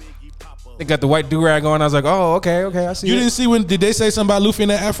facts? They got the white do-rag on. I was like, oh, okay, I see You it. didn't see when, did they say something about Luffy and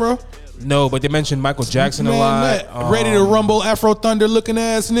that afro? No, but they mentioned Michael Jackson a Man, lot. that ready to rumble Afro Thunder looking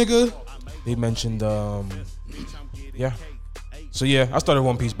ass nigga. They mentioned, yeah. So yeah, I started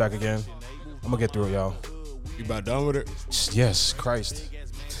One Piece back again. I'm gonna get through it, y'all. You about done with it? Yes, Christ.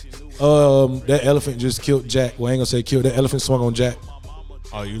 That elephant just killed Jack. Well, I ain't gonna say killed. That elephant swung on Jack.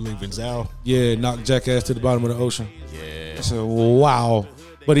 Oh, you leaving Zal? Yeah, knocked Jack ass to the bottom of the ocean. Yeah. I said, wow.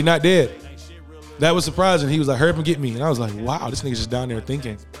 But he not dead. That was surprising. He was like, hurry up and get me. And I was like, wow, this nigga's just down there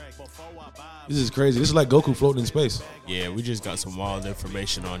thinking. This is crazy. This is like Goku floating in space. Yeah, we just got some wild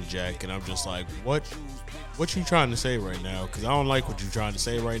information on Jack, and I'm just like, what you trying to say right now? Because I don't like what you trying to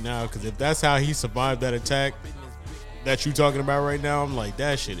say right now. Because if that's how he survived that attack that you talking about right now, I'm like,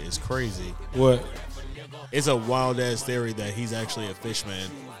 that shit is crazy. What? It's a wild ass theory that he's actually a fish man,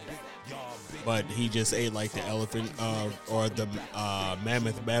 but he just ate like the elephant or the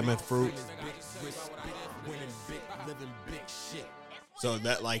mammoth fruit. So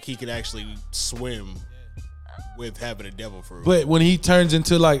that like he could actually swim with having a devil fruit. But when he turns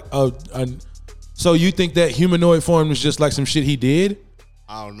into like so you think that humanoid form is just like some shit he did?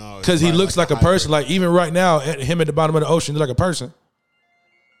 I don't know. Because he looks like a person. Like even right now, him at the bottom of the ocean, he's like a person.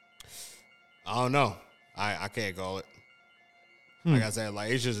 I don't know. I can't call it. Like I said,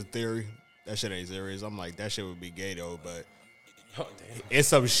 like it's just a theory. That shit ain't serious. I'm like, that shit would be gay though, but it's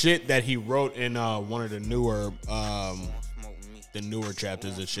some shit that he wrote in one of the newer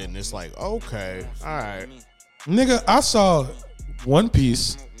chapters and shit, and it's like, okay, all right. Nigga, I saw One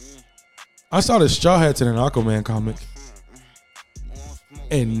Piece. I saw the Straw Hats in an Aquaman comic.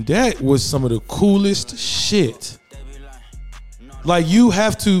 And that was some of the coolest shit. Like you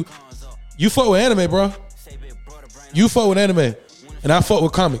fuck with anime, bro. You fuck with anime. And I fuck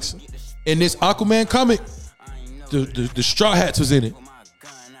with comics. In this Aquaman comic, the Straw Hats was in it.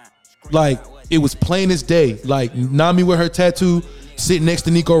 Like, it was plain as day. Like, Nami with her tattoo, sitting next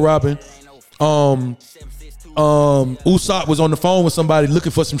to Nico Robin. Usopp was on the phone with somebody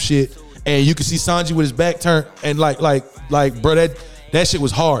looking for some shit. And you could see Sanji with his back turned. And like, bro, that shit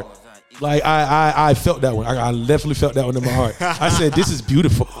was hard. Like, I felt that one. I definitely felt that one in my heart. I said, this is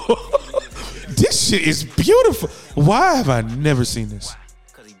beautiful. This shit is beautiful. Why have I never seen this?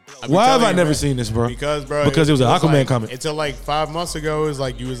 Why have I never seen this, bro? Because it was an Aquaman comic. Until like 5 months ago, it was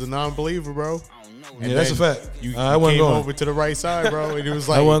like you was a non-believer, bro. And Yeah, that's a then fact. You I wasn't came going. over to the right side, bro, and it was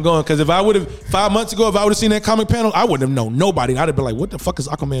like, I wasn't going because if I would have 5 months ago, if I would have seen that comic panel, I wouldn't have known nobody. I'd have been like, "What the fuck is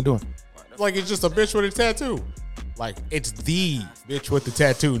Aquaman doing?" like it's just a bitch with a tattoo. Like it's the bitch with the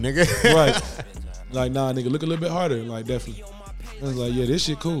tattoo, nigga. Right? Like, nah, nigga, look a little bit harder. Like, definitely. I was like, yeah, this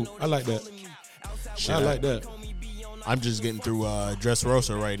shit cool. I like that. I like that. I'm just getting through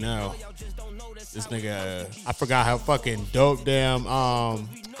Dressrosa right now. This nigga, I forgot how fucking dope damn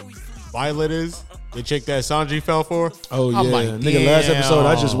Violet is. The chick that Sanji fell for. Oh yeah, I'm like, nigga. Last episode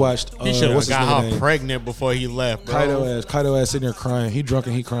I just watched. He should have what's his got nigga her name? pregnant before he left, bro. Kaido ass sitting there crying. He drunk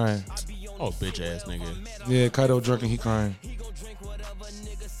and he crying. Oh, bitch ass nigga. Yeah, Kaido drunk and he crying.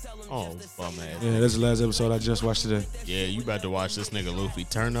 Oh, bum ass. Yeah, that's the last episode I just watched today. Yeah, you about to watch this nigga Luffy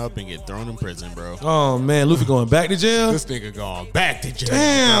turn up and get thrown in prison, bro. Oh man, Luffy going back to jail. This nigga going back to jail.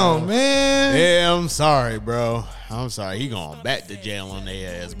 Damn, bro. man. Yeah, I'm sorry, bro. I'm sorry. He going back to jail on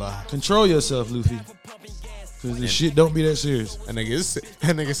their ass, bro. Control yourself, Luffy. Cause this shit don't be that serious. That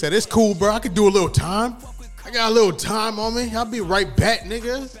nigga said, it's cool, bro. I could do a little time. I got a little time on me. I'll be right back,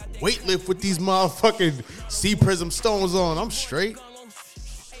 nigga. Weightlift with these motherfucking sea prism stones on. I'm straight.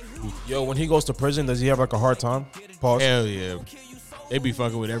 Yo, when he goes to prison, does he have like a hard time? Pause. Hell yeah. They be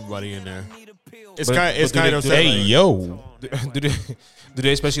fucking with everybody in there. It's But- kind but do of they- hey, yo. Do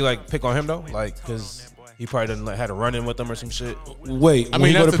they especially like pick on him though? Like, cause he probably done like, had a run in with them or some shit. Wait, I when mean,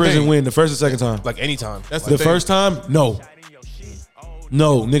 he go that's to the prison, thing. when? The first or second time? Like anytime. That's The thing. first time? No,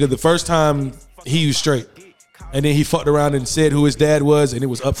 nigga. The first time he was straight, and then he fucked around and said who his dad was, and it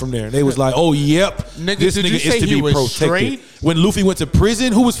was up from there. And they was like, "Oh, yep, Nigga, this did nigga you is say to he be was protected." straight? When Luffy went to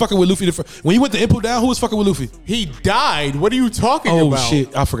prison, who was fucking with Luffy? When he went to Impel Down, who was fucking with Luffy? He died. What are you talking Oh about?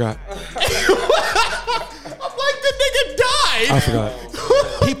 shit, I forgot. I'm like, the nigga died. I forgot.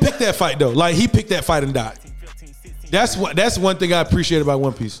 He picked that fight though. Like he picked that fight and died. That's one thing I appreciate about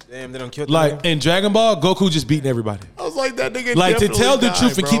One Piece. Damn, they don't kill. Like in Dragon Ball, Goku just beating everybody. I was like, that nigga Like to definitely tell the died,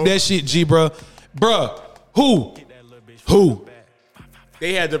 truth and bro. keep that shit G, bruh. Who?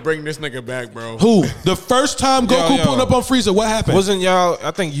 They had to bring this nigga back, bro. Who? The first time Goku yo. pulled up on Frieza, what happened? Wasn't y'all?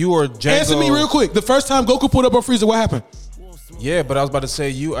 I think you or Django. Answer me real quick. The first time Goku pulled up on Frieza, what happened? Yeah, but I was about to say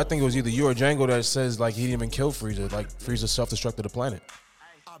you. I think it was either you or Django that says like he didn't even kill Frieza. Like Frieza self-destructed the planet.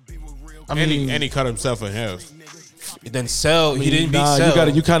 I mean, And he cut himself in half. Then Cell, he didn't beat nah, Cell.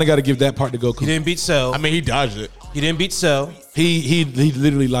 you kind of got to give that part to Goku. He didn't beat Cell. I mean, he dodged it. He didn't beat Cell. He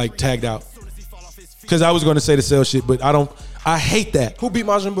literally like tagged out. Because I was going to say the Cell shit, but I hate that. Who beat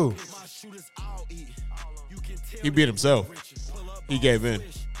Majin Buu? He beat himself. He gave in.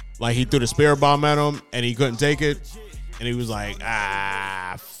 Like, he threw the spirit bomb at him, and he couldn't take it. And he was like,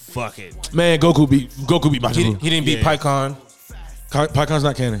 fuck it. Man, Goku beat Majin Buu. He didn't beat Yeah. Pycon. Pycon's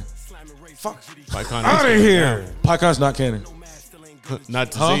not canon. Out of here. Pycon's not canon.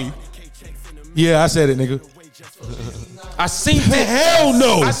 Not to Huh? see. Yeah, I said it, nigga. I seen it. Hell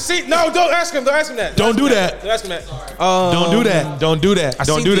no. No, don't ask him. Don't ask him that. Don't do that. Don't ask him that. Don't do that. Don't do that.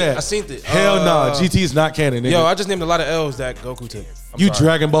 Don't seen do it. that. I seen it. Hell no. GT is not canon, nigga. Yo, I just named a lot of L's that Goku took. I'm You sorry.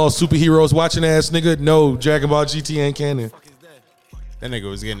 Dragon Ball superheroes watching ass nigga? No, Dragon Ball GT ain't canon. That nigga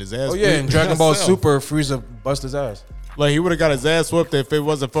was getting his ass Oh yeah, beat. in Dragon Ball Cell. Super, Frieza bust his ass. Like, he would have got his ass whooped if it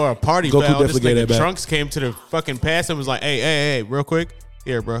wasn't for a party Goku foul. This definitely gave nigga that back. Trunks came to the fucking pass and was like, hey, real quick.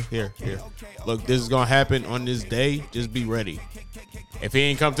 Here, bro. Here. Look, this is going to happen on this day. Just be ready. If he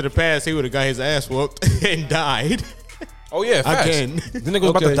ain't come to the pass, he would have got his ass whooped and died. Oh yeah, facts. Again. The nigga was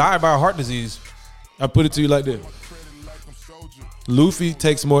about to Okay. die by a heart disease. I put it to you like this. Luffy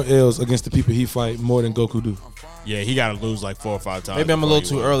takes more L's against the people he fight more than Goku do. Yeah, he got to lose like 4 or 5 times. Maybe I'm a before little he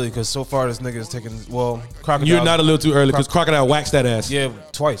too win. early because so far this nigga is taking Crocodile. You're not a little too early because Crocodile waxed that ass. Yeah,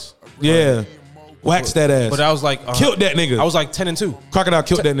 twice. Yeah. Waxed that ass. But I was like Killed that nigga. I was like 10-2. Crocodile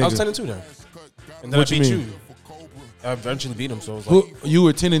killed that nigga. I was 10-2 then. And then What I you beat mean? you. I eventually beat him, so it was like Who, you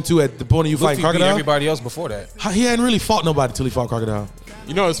were 10-2 at the point of you Luffy fighting beat Crocodile? everybody else before that. He hadn't really fought nobody till he fought Crocodile.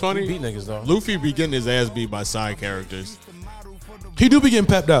 You know what's funny? Beat niggas though. Luffy be getting his ass beat by side characters. He do be getting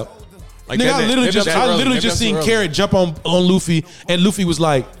pepped out. Like Nigga, that- I literally maybe just I'm too early. Maybe I'm seen too early. Carrot jump on Luffy, and Luffy was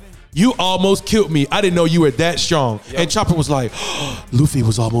like, "You almost killed me. I didn't know you were that strong." And Chopper was like, Luffy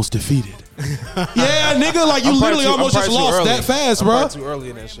was almost defeated. Yeah, nigga, like you I'm literally probably too- almost I'm just probably too lost early. that fast, I'm bro. probably too early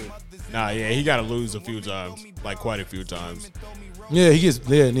in that shit. Nah, yeah, he got to lose a few times. Like, quite a few times. Yeah, he gets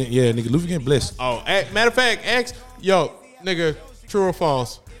nigga. Luffy getting blessed. Oh, matter of fact, nigga, true or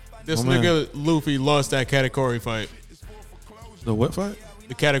false? This Oh, man. nigga Luffy lost that Katakuri fight. The what fight?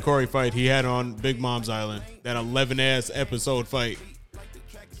 The Katakuri fight he had on Big Mom's Island. That 11-ass episode fight.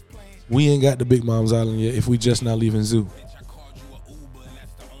 We ain't got the Big Mom's Island yet. If we just not leaving Zoo,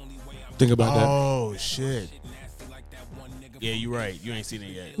 think about that. Oh, shit. Yeah, you right. You ain't seen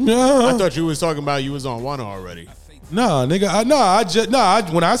it yet. Nah, I thought you was talking about you was on Wano already. nah,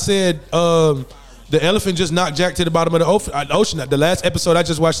 nigga. When I said the elephant just knocked Jack to the bottom of the ocean. The last episode I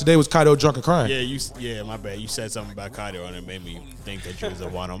just watched today was Kaido drunk and crying. Yeah, my bad. You said something about Kaido and it made me think that you was a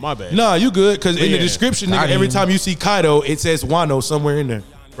Wano. My bad. Nah, you good? Because in the yeah. description, nigga, every time you see Kaido, it says Wano somewhere in there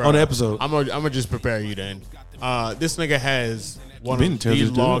Bro, on the episode. I'm gonna just prepare you then. This nigga has one Been of tells the us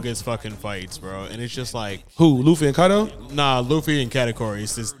to do it. longest fucking fights, bro. And it's just like, Who? Luffy and Kaido? nah, Luffy and Katakuri.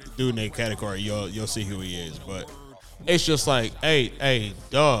 It's this dude named Katakuri. You'll see who he is, but it's just like, hey,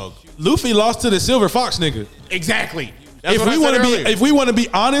 dog. Luffy lost to the Silver Fox nigga. Exactly. That's If what we I want said to be, earlier. if we want to be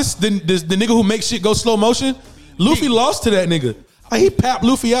honest, then the nigga who makes shit go slow motion, Luffy lost to that nigga. Like, he papped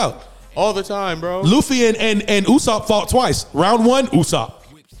Luffy out. all the time, bro. Luffy and Usopp fought twice. Round 1, Usopp.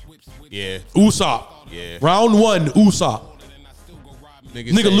 Yeah, Usopp. Yeah. Round 1, Usopp.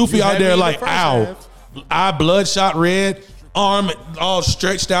 Nigga said, Luffy "You out had me there in the like, first ow. half." Eye bloodshot red, arm all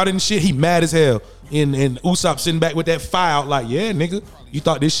stretched out and shit. He mad as hell. And Usopp sitting back with that fire out like, yeah, nigga, you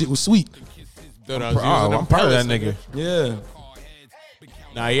thought this shit was sweet. Thought I was Oh, using them I'm proud of that pellets, nigga. Yeah.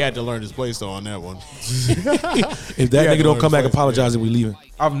 Nah, he had to learn his place though on that one. If that Yeah, nigga don't come back first, apologizing, we leaving.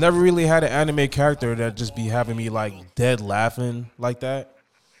 I've never really had an anime character that just be having me like dead laughing like that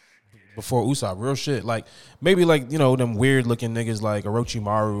before Usopp. Real shit. Like maybe like them weird looking niggas like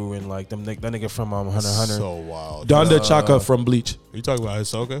Orochimaru and like that nigga from Hunter x Hunter. So wild. Donda Chaka from Bleach. You talking about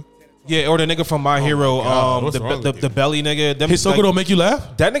Hisoka? Yeah, or the nigga from My Hero, God, what's wrong with the you? belly nigga. Them, Hisoka like, don't make you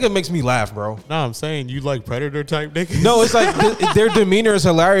laugh? that nigga makes me laugh, bro. Nah, I'm saying you like Predator type niggas. No, it's like their demeanor is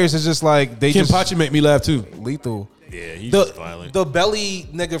hilarious. It's just like they just Kenpachi make me laugh too. lethal. Yeah, he's just violent. The belly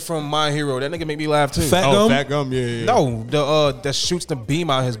nigga from My Hero, that nigga make me laugh too. Fat Oh, Gum? Fat Gum, yeah. No, that shoots the beam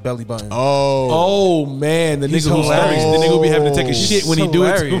out his belly button. Oh, Oh man, the He's nigga who's hilarious. the nigga who be having to take a shit when he do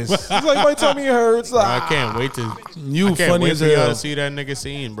it. Hilarious. Too. He's like, my tummy hurts. I can't wait to. You I can't funny wait as for y'all hell. to see that nigga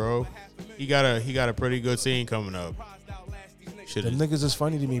scene, bro. He got a pretty good scene coming up. Shit, The niggas is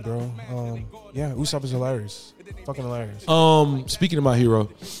funny to me, bro. Yeah, Usopp is hilarious. Fucking hilarious. Speaking of My Hero,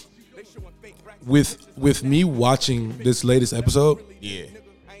 with me watching this latest episode, yeah.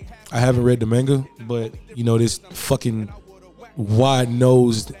 I haven't read the manga, but this fucking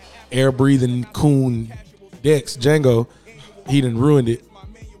wide-nosed, air-breathing coon Dex Django, he done ruined it.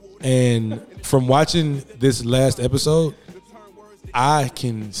 And from watching this last episode, I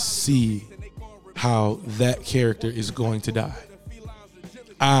can see how that character is going to die.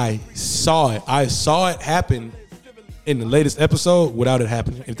 I saw it. I saw it happen in the latest episode without it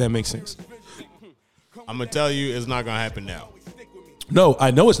happening, if that makes sense. I'm gonna tell you, it's not gonna happen now. No,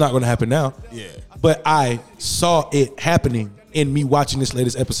 I know it's not going to happen now. Yeah. But I saw it happening in me watching this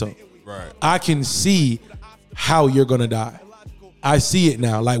latest episode. Right. I can see how you're going to die. I see it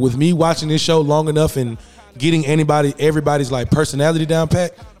now. Like with me watching this show long enough and getting everybody's like personality down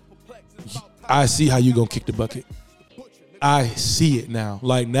pat, I see how you're going to kick the bucket. I see it now.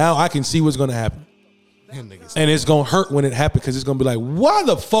 Like now I can see what's going to happen. And it's going to hurt when it happens because it's going to be like, why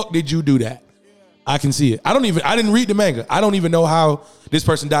the fuck did you do that? I can see it. I didn't read the manga. I don't even know how this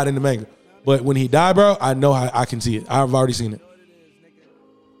person died in the manga. But when he died, bro, I know how I can see it. I've already seen it.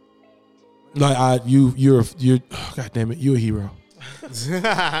 Like you're God damn it, you're a hero.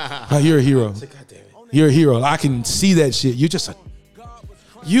 Like, you're a hero. You're a hero. I can see that shit.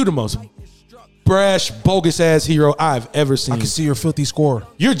 You the most brash, bogus ass hero I've ever seen. I can see your filthy score.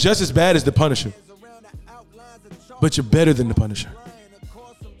 You're just as bad as the Punisher, but you're better than the Punisher.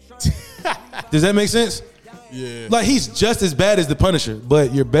 Does that make sense? Yeah. Like he's just as bad as the Punisher,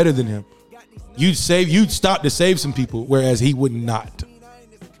 but you're better than him. You'd stop to save some people, whereas he would not.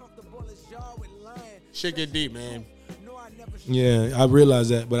 Shit get deep, man. Yeah, I realize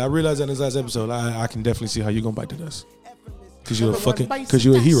that, but I realized that in this last episode. I can definitely see how you're gonna bite the dust, because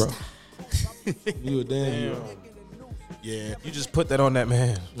you're a hero. You a damn hero. Yeah. You just put that on that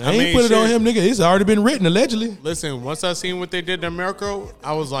man. I ain't mean, put it on shit. him, nigga. It's already been written allegedly. Listen, once I seen what they did to Mirko,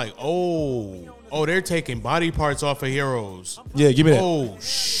 I was like, oh, they're taking body parts off of heroes. Yeah, give me that. Oh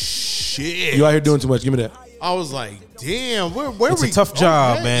shit. You out here doing too much. Give me that. I was like, damn, where It's we a tough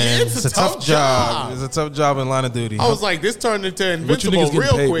job, yeah, man. yeah, It's a tough job. It's a tough job in line of duty. I was like, this turned into What you Invincible niggas getting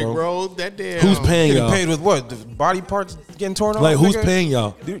real paid, quick, bro? bro. That damn. Who's paying getting y'all? paid with what? The body parts getting torn off? Like who's nigga? paying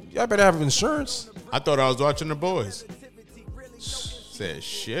y'all? Dude, y'all better have insurance. I thought I was watching The Boys. Said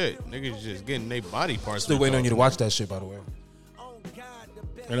shit, niggas just getting their body parts. Still ripped waiting on off. you to watch that shit, by the way.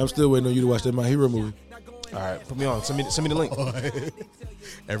 And I'm still waiting on you to watch that My Hero movie. All right, put me on. Send me the link.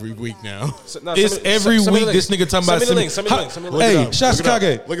 every week now. It's every week this nigga talking about. Send me the link. Send me the link. Hey, Look it up.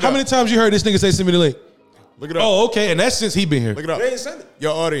 Shasakage, Look it how up. many times you heard this nigga say send me the link? Look it up. Oh, okay, and that's since he been here. Look it up. They ain't send it.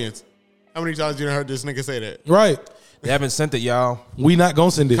 Your audience. How many times you done heard this nigga say that? Right. They haven't sent it, y'all. We not gonna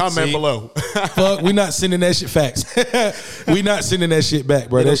send it. Comment See? below. Fuck, we not sending that shit. Facts. We not sending that shit back,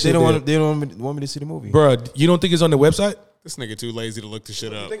 bro. That shit dead. They don't want me to see the movie. Bro, you don't think it's on the website? This nigga too lazy to look the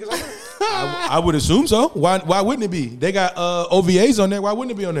shit up. I would assume so. Why wouldn't it be? They got OVAs on there. Why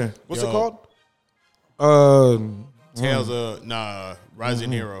wouldn't it be on there? What's Yo. it called? Tales of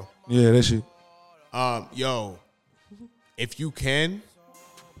Rising Hero. Yeah, that shit. Yo, if you can,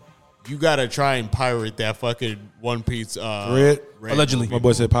 you gotta try and pirate that fucking One Piece. Red? Allegedly. My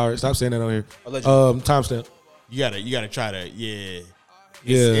boy said power. Stop saying that on here. Allegedly. Timestamp. You gotta try to, yeah.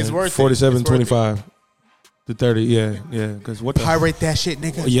 Yeah, it's worth it. 47.25 to 30. Yeah. Because what the Pirate that shit,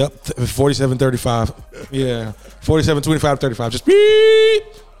 nigga. Yep, 47.35. Yeah, 47.25 35. Just beep.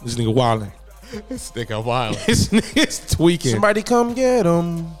 This nigga wilding. This nigga wild. This nigga's tweaking. Somebody come get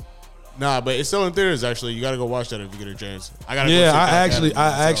him. Nah, but it's still in theaters. Actually, you gotta go watch that if you get a chance. I gotta. Yeah, go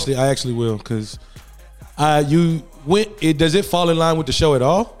I actually will because you went. Does it fall in line with the show at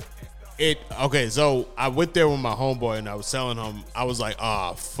all? Okay, so I went there with my homeboy and I was telling him, I was like,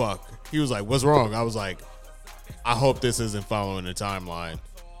 ah, fuck. He was like, what's wrong? I was like, I hope this isn't following the timeline.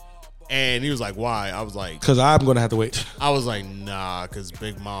 And he was like, why? I was like, Because I'm gonna have to wait. I was like, nah, because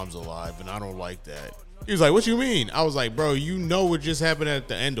Big Mom's alive and I don't like that. He was like, what you mean? I was like, bro, you know what just happened at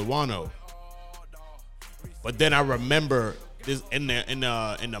the end of Wano. But then I remember this in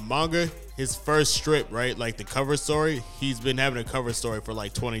the manga, his first strip, right? Like the cover story, he's been having a cover story for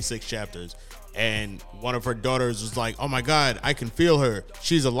like 26 chapters. And one of her daughters was like, oh my God, I can feel her.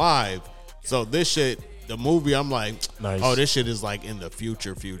 She's alive. So this shit, the movie, I'm like, Nice. oh, this shit is like in the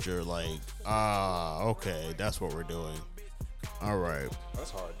future. Like, okay, that's what we're doing. All right.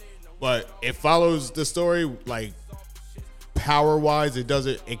 That's hard. But it follows the story, like, power-wise, it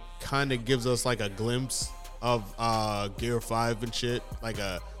kind of gives us, like, a glimpse of Gear 5 and shit.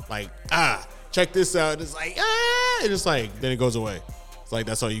 Check this out. And it's like, and it's like, then it goes away. It's like,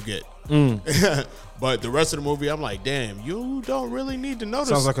 that's all you get. But the rest of the movie, I'm like, damn, you don't really need to notice.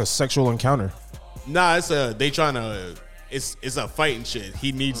 Sounds like a sexual encounter. Nah, it's a fighting shit.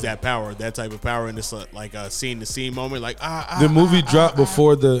 He needs that power, that type of power, and it's like a scene-to-scene moment. Like, The movie dropped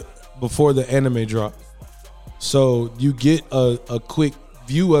before the anime dropped, so you get a quick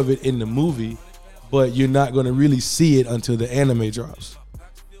view of it in the movie, but you're not going to really see it until the anime drops.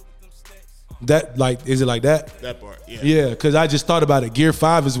 That, like, is it like that? that part, yeah. Yeah, because I just thought about it. Gear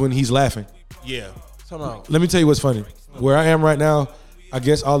 5 is when he's laughing. Yeah. Let me tell you what's funny. Where I am right now, I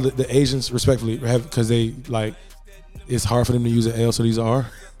guess all the Asians respectfully have, because they like, it's hard for them to use an L, so these are.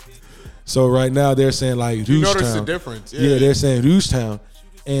 So right now they're saying like Rouge You notice the Town. difference. Yeah, they're saying Rouge Town,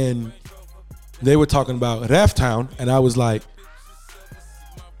 and they were talking about Raft Town, and I was like,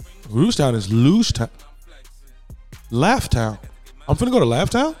 Rouge Town is Luge Town, Laugh Town. I'm finna go to Laugh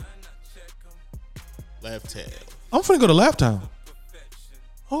Town. Left tail. I'm finna go to Laugh Town.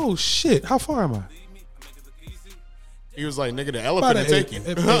 Oh shit! How far am I? He was like, nigga, the elephant will take you.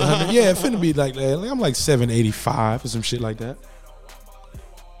 800. Yeah, it finna be like that. I'm like 785 or some shit like that.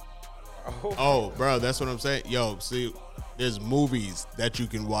 Oh, bro, that's what I'm saying. Yo, see, there's movies that you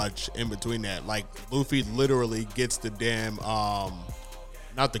can watch in between that. Like, Luffy literally gets the damn,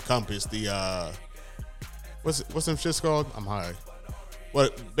 not the compass, the, what's some shit called? I'm high.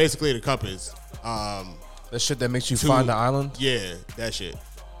 What, basically the compass. That shit that makes you find the island. Yeah, that shit.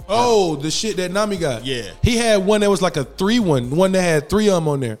 Oh, the shit that Nami got. Yeah. He had one that was like a 3-1, one that had 3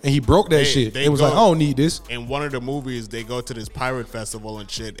 on there, and he broke that shit. they It was go- like, I don't need this. In one of the movies, they go to this pirate festival and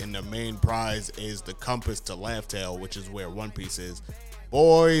shit, and the main prize is the compass to Laugh Tale, which is where One Piece is.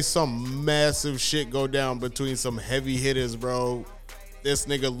 Boy, some massive shit go down between some heavy hitters, bro. This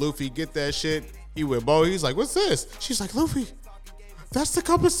nigga Luffy get that shit. He with Bo. He's like, what's this? She's like, Luffy, that's the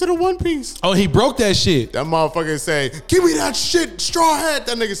compass to the One Piece. Oh, he broke that shit. That motherfucker say, give me that shit, straw hat.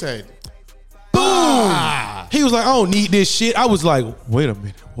 That nigga said, Boom. He was like, I don't need this shit. I was like, wait a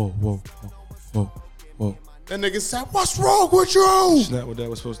minute. Whoa. that nigga said, what's wrong with you? That's not what that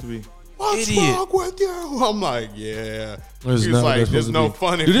was supposed to be. What's wrong with you? I'm like, yeah. That's He was not what like, that's there's supposed to no be.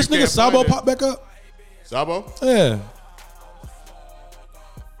 fun if Did this you nigga can't Sabo find it. pop back up? Sabo? Yeah.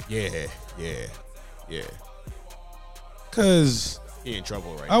 Yeah. Cause He in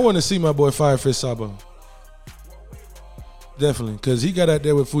trouble right I want to see my boy Firefish Sabo. Definitely, cause he got out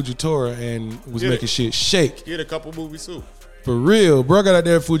there with Fujitora and was Yeah. making shit shake. He had a couple movies too. For real, bro got out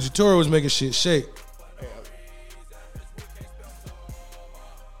there with Fujitora was making shit shake.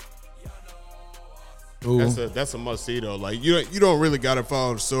 Ooh. That's a must see though. Like you don't really gotta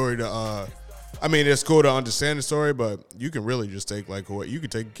follow the story to. I mean, it's cool to understand the story, but you can really just take like what you can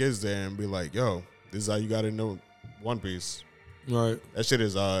take kids there and be like, yo, this is how you gotta know One Piece. Right. That shit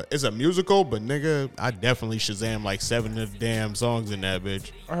is it's a musical, but nigga, I definitely Shazam like 7 of the damn songs in that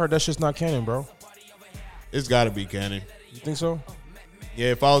bitch. I heard that shit's not canon, bro. It's gotta be canon. You think so?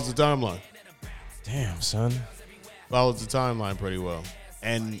 Yeah, it follows the timeline. Damn, son. Follows the timeline pretty well.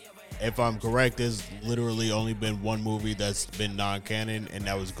 And if I'm correct, there's literally only been one movie that's been non-canon, and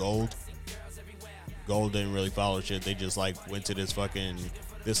that was Gold. Gold didn't really follow shit. They just like went to this fucking.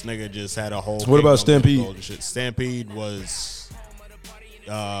 This nigga just had a whole. What about Stampede? Gold and shit. Stampede was,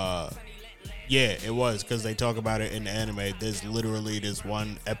 yeah, it was because they talk about it in the anime. There's literally this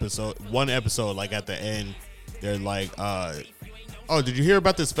one episode. Like at the end, they're like, oh, did you hear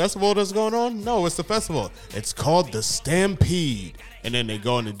about this festival that's going on? No, it's the festival. It's called the Stampede. And then they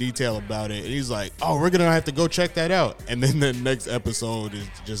go into detail about it. And he's like, oh, we're going to have to go check that out. And then the next episode is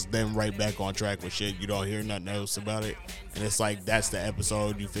just them right back on track with shit. You don't hear nothing else about it. And it's like, that's the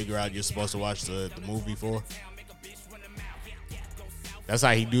episode you figure out you're supposed to watch the movie for. That's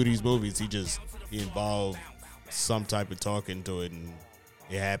how he do these movies. He involved some type of talking to it. And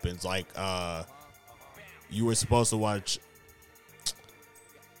it happens. Like, you were supposed to watch...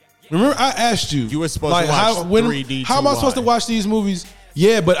 Remember, I asked you. You were supposed to watch 3D. How am I supposed to watch these movies?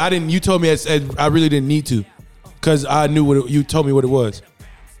 Yeah, but I didn't. You told me I really didn't need to, because I knew you told me what it was.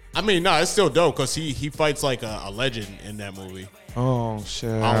 I mean, no, it's still dope because he fights like a legend in that movie. Oh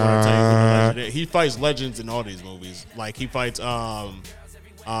shit! I don't want to tell you who the legend is. He fights legends in all these movies. Like he fights what's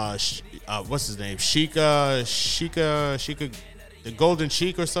his name? Sheikah, the Golden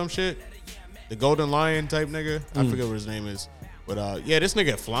Sheik or some shit. The Golden Lion type nigga. I forget what his name is. But yeah, this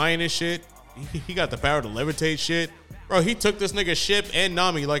nigga flying and shit. He got the power to levitate shit. Bro, he took this nigga's ship and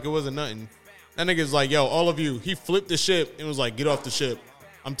Nami like it wasn't nothing. That nigga's like, yo, all of you. He flipped the ship and was like, get off the ship.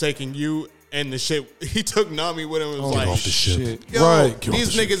 I'm taking you and the ship. He took Nami with him and was like, off the ship. yo, Right.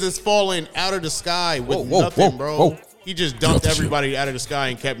 these niggas is falling out of the sky with nothing, bro. He just dumped everybody out of the sky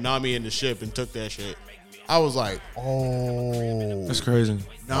and kept Nami in the ship and took that shit. I was like, oh. That's crazy.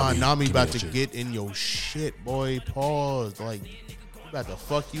 Nah, Nami about to get in your shit, boy. Pause. Like, about to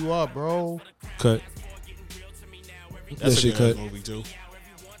fuck you up, bro. Cut. That's that a shit good cut. movie, too.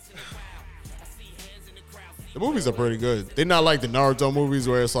 The movies are pretty good. They're not like the Naruto movies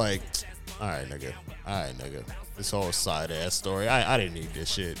where it's like, all right, nigga. This whole side-ass story. I didn't need this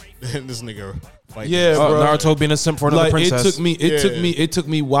shit. This nigga fighting. Yeah, bro. Naruto being a simp for another Like princess. it took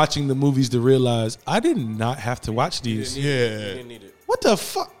me watching the movies to realize I did not have to watch these. Yeah. What the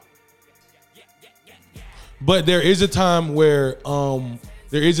fuck? But there is a time where during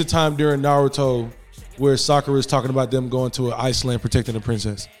Naruto where Sakura is talking about them going to Iceland protecting the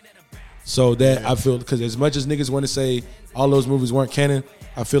princess. So that I feel, because as much as niggas want to say all those movies weren't canon,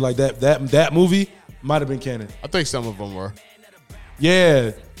 I feel like that movie might have been canon. I think some of them were.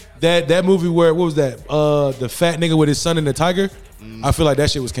 Yeah, that movie where, what was that? The fat nigga with his son and the tiger. I feel like that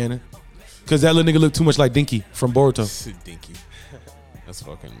shit was canon, because that little nigga looked too much like Dinky from Boruto. Dinky. That's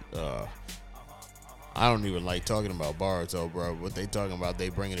fucking. I don't even like talking about Boruto, bro. What they talking about? They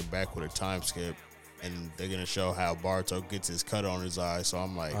bringing it back with a time skip, and they're gonna show how Boruto gets his cut on his eye. So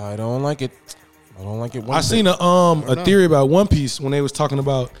I'm like, I don't like it. One I bit. seen a theory about One Piece when they was talking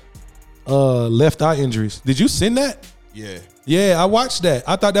about left eye injuries. Did you send that? yeah. Yeah, I watched that.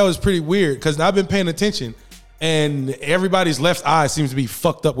 I thought that was pretty weird because I've been paying attention, and everybody's left eye seems to be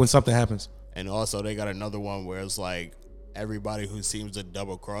fucked up when something happens. And also they got another one where it's like everybody who seems to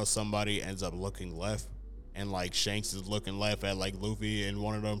double cross somebody ends up looking left, and like Shanks is looking left at like Luffy in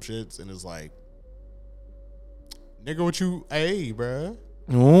one of them shits, and it's like, nigga, what you, hey, bruh.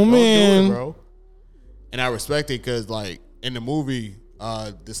 Oh Don't man, do it, bro. And I respect it because, like, in the movie,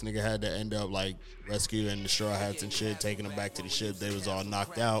 this nigga had to end up like rescuing the Straw Hats and shit, taking them back to the ship. They was all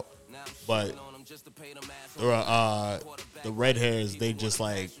knocked out, but the red hairs, they just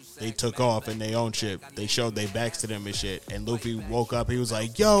like they took off in their own ship. They showed their backs to them and shit. And Luffy woke up. He was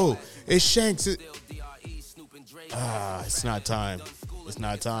like, "Yo, it's Shanks. It's not time. It's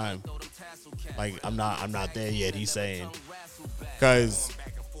not time. Like I'm not there yet." He's saying, because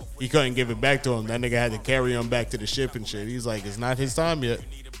he couldn't give it back to him. That nigga had to carry him back to the ship and shit. He's like, it's not his time yet.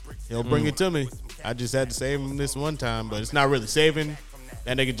 He'll bring it to me. I just had to save him this one time, but it's not really saving.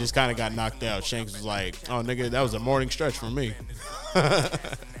 That nigga just kind of got knocked out. Shanks was like, oh, nigga, that was a morning stretch for me.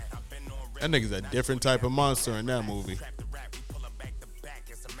 That nigga's a different type of monster in that movie.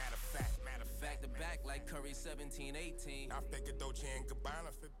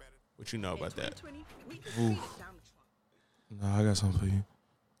 What you know about that? no, I got something for you.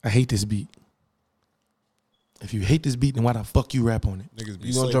 I hate this beat. If you hate this beat, then why the fuck you rap on it? Niggas be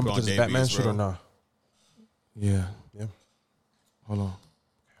You gonna sleeping jump on into this Davies, Batman shit bro. or not? Yeah. Yeah. Hold on.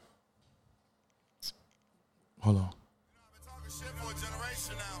 Hold on.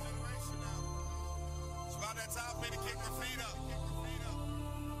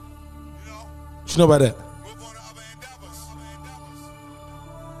 What you know about that?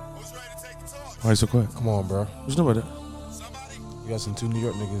 Why you so quiet? Come on, bro. What you know about that? You got some 2 New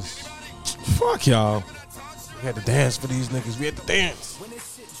York niggas. Fuck y'all. We had to dance for these niggas. We had to dance.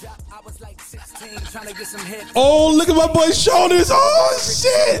 Oh, look at my boy's shoulders. Oh,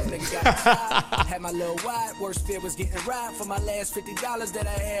 shit. Had my little wide, worst fear was getting right for my last $50 that I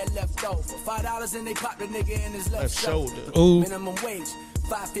had left over. $5 and they popped the nigga in his left shoulder. Ooh. Minimum wage,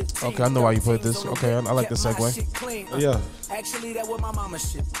 $5.15. Okay, I know why you put this. Okay, I like the segue. Yeah. Actually, that was my mama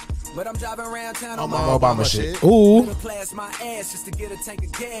shit. But I'm driving around town on my Obama shit. Ooh. Class my ass just to get a tank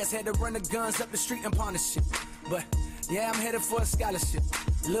of gas. Had to run the guns up the street and pawn the shit. But yeah, I'm headed for a scholarship.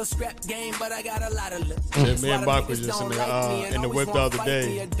 Little scrap game, but I got a lot of lip. Yeah, me and Bach was just in the whip the other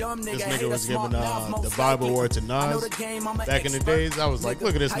day. This nigga was giving the Bible award to Nas. Back in the days, I was like,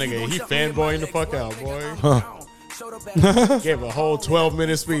 look at this nigga. He fanboying the fuck out, boy. Gave a whole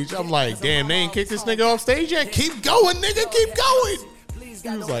 12-minute speech. I'm like, damn, they ain't kicked this nigga off stage yet? Keep going, nigga, keep going. He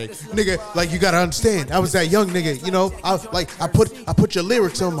was like, Nigga, like you gotta understand, I was that young nigga, you know. I put your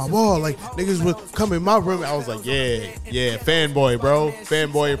lyrics on my wall, like niggas would come in my room. I was like, yeah, fanboy, bro,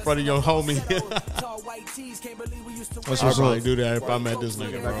 fanboy in front of your homie. I'd probably do that if I met this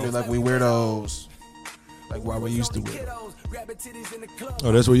nigga, bro. Like we weirdos. Like why we used to wear.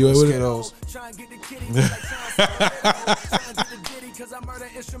 Oh, that's where you at with it? Skittles.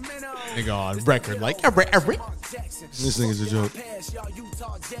 Nigga on record, like every. This nigga's a joke.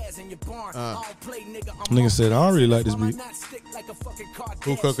 Nigga said, I don't really like this beat.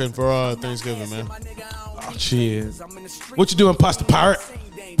 Who cooking for Thanksgiving, man? Oh, shit. What you doing, Pasta Pirate?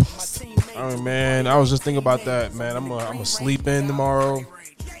 Oh man, I was just thinking about that, man. I'm gonna sleep in tomorrow.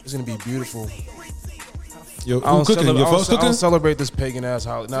 It's gonna be beautiful. Yo, I don't, who cooking? Your folks I don't cooking? celebrate this pagan ass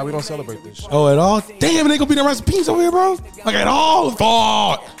holiday. Nah, we don't celebrate this shit. Oh, at all? Damn, they gonna be the rice and peas over here, bro. Like at all?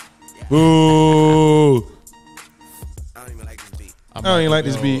 Fuck. Ooh. I don't even like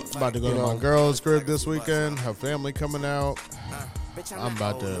this beat. I'm about to go to my girl's crib this weekend. Her family coming out. I'm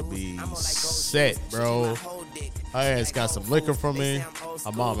about to be set, bro. Her ass got some liquor from me.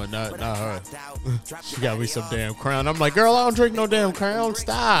 Her mama, not her. She got me some damn Crown. I'm like, girl, I don't drink no damn Crown.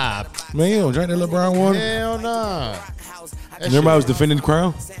 Stop. Man, you don't drink that little brown water? Hell nah. Remember I was defending the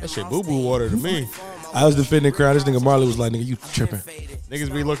Crown? That shit boo-boo water to me. I was defending the Crown. This nigga Marley was like, nigga, you tripping.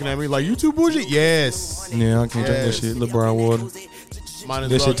 Niggas be looking at me like, you too bougie? Yes. Yeah, I can't drink that shit. Little brown water. Might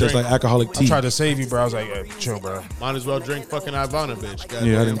as That well shit tastes drink. like alcoholic tea. I tried to save you, bro. I was like, chill, bro. Might as well drink fucking Ivana, bitch. Goddamn.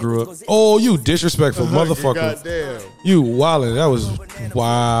 Yeah, I didn't grow up. Oh, you disrespectful motherfucker. Goddamn. You wildin'. That was,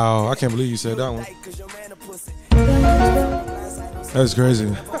 wow. I can't believe you said that one. That's crazy.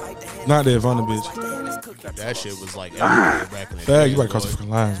 Not the Ivana bitch. That shit was like everywhere back in the Fag, day. you better cross the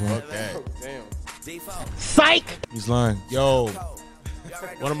fucking lines, man. Fuck that. Psych! He's lying. Yo,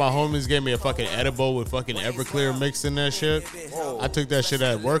 one of my homies gave me a fucking edible with fucking Everclear mixed in that shit. I took that shit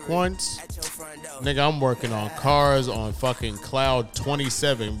at work once. Nigga, I'm working on cars on fucking Cloud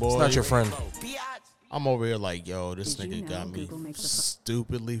 27, boy. It's not your friend. I'm over here like, yo, this nigga got me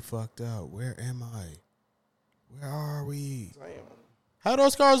stupidly fucked up. Where am I? Where are we? How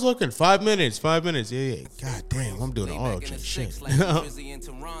those cars looking? 5 minutes. 5 minutes. Yeah. God damn, I'm doing an oil change. Shit.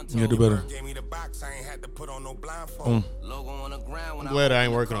 You do better. I'm glad I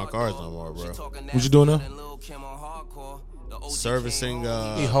ain't working on cars no more, bro. What you doing now? Servicing,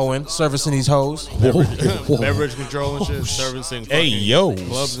 He hoeing, servicing these hoes. beverage control and shit. Servicing Hey, fucking yo.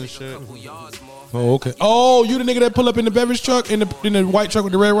 clubs and shit. Oh, okay. Oh, you the nigga that pull up in the beverage truck, in the white truck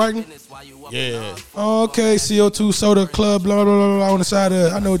with the red writing? Yeah. Okay, CO2 Soda Club, blah, blah, blah, blah, on the side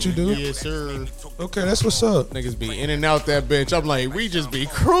of it. I know what you do. Yes, sir. Okay, that's what's up. Niggas be in and out that bitch. I'm like, we just be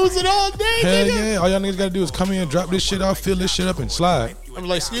cruising all day, Hell nigga. yeah. All y'all niggas gotta do is come in, drop this shit off, fill this shit up, and slide. I'm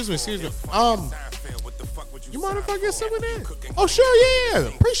like, excuse me. You mind if I get some of that? Oh, sure, yeah.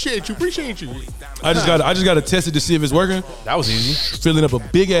 Appreciate you. I just gotta test it to see if it's working. That was easy. Filling up a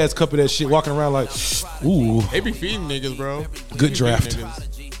big ass cup of that shit, walking around like, ooh, They be feeding niggas, bro. good draft.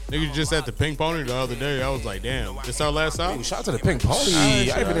 Niggas just at the Pink Pony the other day. I was like, damn, this our last time? Shout out to the Pink Pony.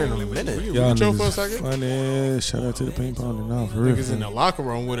 I ain't been there in a minute. Y'all Chill for a niggas second. funny. Shout out to the ping pong. No, for real. Niggas in the locker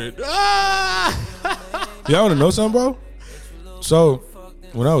room with it. Ah! Y'all wanna know something, bro? So,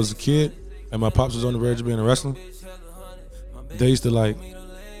 when I was a kid and my pops was on the verge of being a wrestler, they used to like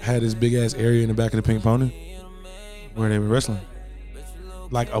had this big ass area in the back of the Pink Pony where they were wrestling.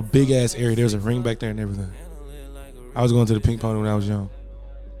 Like a big ass area. There was a ring back there and everything. I was going to the Pink Pony when I was young.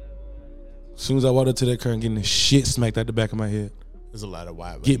 As soon as I walked up to that curtain, getting the shit smacked out the back of my head. There's a lot of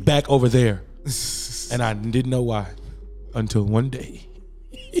why. Get back over there. And I didn't know why until one day.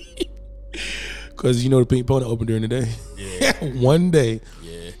 Because you know the Pink Pony opened during the day. Yeah. One day,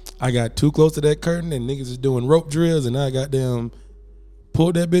 Yeah. I got too close to that curtain and niggas is doing rope drills and I goddamn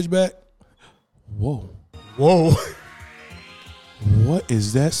pulled that bitch back. Whoa. Whoa. What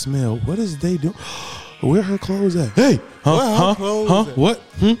is that smell? What is they doing? Where her clothes at? Hey, huh? Where her Huh? clothes Huh? at? What?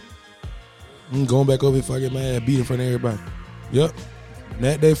 I'm going back over if I get my ass beat in front of everybody. Yep. From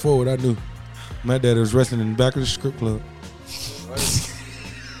that day forward, I knew my daddy was wrestling in the back of the strip club.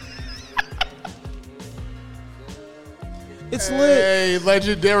 It's lit. Hey,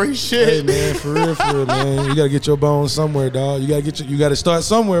 legendary shit. Hey man, for real, man. You gotta get your bones somewhere, dog. You gotta start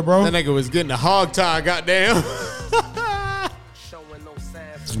somewhere, bro. That nigga was getting a hog tie, goddamn.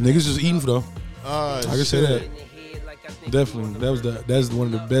 Niggas just eating though. Oh, I can say that. Definitely. That's one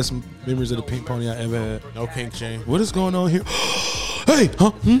of the best memories of the pink pony I ever had. No kink shame. What is going on here? Hey, huh?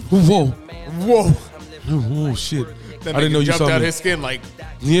 Whoa. Whoa. Oh shit. That I didn't know you jumped saw out me. his skin like,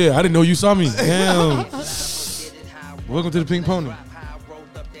 Yeah, I didn't know you saw me. Damn. Welcome to the pink pony.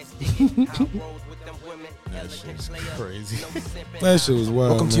 that shit's crazy. That shit was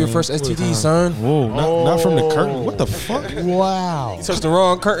wild. Welcome to your man. first What a STD, time. son. Whoa, not from the curtain. What the fuck? Wow. You touched the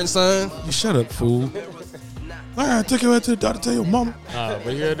wrong curtain, son. You shut up, fool. All right, take your ass to the doctor, tell your mama.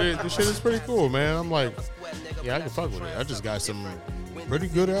 But yeah, this shit is pretty cool, man. I'm like, yeah, I can fuck with it. I just got some pretty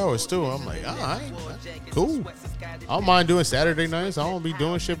good hours too. I'm like, all right, cool. I don't mind doing Saturday nights. I don't be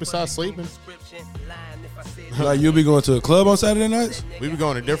doing shit besides sleeping. Like you'll be going to a club on Saturday nights? We be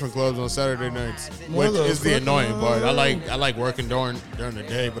going to different clubs on Saturday nights, which is the annoying part. I like working during the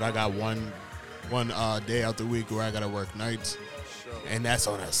day, but I got one day out the week where I gotta work nights, and that's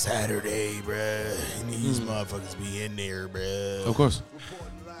on a Saturday, bruh. And these motherfuckers be in there, bruh. Of course.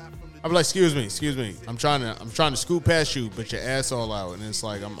 I'm like, excuse me. I'm trying to scoot past you, but your ass all out, and it's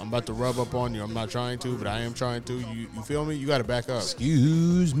like I'm about to rub up on you. I'm not trying to, but I am trying to. You feel me? You got to back up.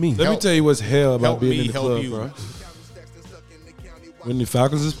 Excuse me. Let me tell you what's hell about help being me in the help club, you. bro. When the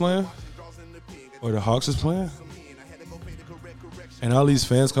Falcons is playing, or the Hawks is playing, and all these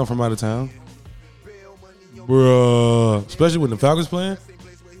fans come from out of town, bruh, especially when the Falcons playing,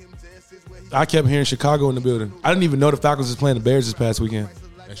 I kept hearing Chicago in the building. I didn't even know the Falcons was playing the Bears this past weekend.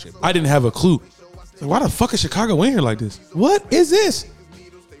 That shit. I didn't have a clue. Like, why the fuck is Chicago in here like this? What is this?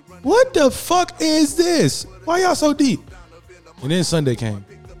 What the fuck is this? Why y'all so deep? And then Sunday came.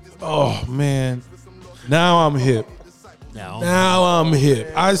 Oh man, now I'm hip. Now I'm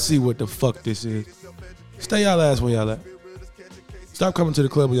hip. I see what the fuck this is. Stay y'all ass where y'all at. Stop coming to the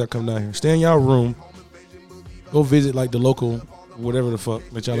club when y'all come down here. Stay in y'all room. Go visit like the local, whatever the fuck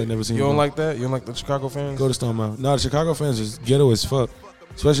that y'all ain't never seen. You don't before. like that? You don't like the Chicago fans? Go to Stone Mountain. No, the Chicago fans is ghetto as fuck.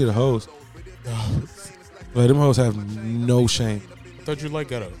 Especially the hoes. Like, them hoes have no shame. I thought you liked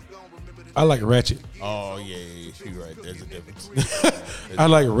ghetto. I like ratchet. Oh yeah, you're right. There's a difference. I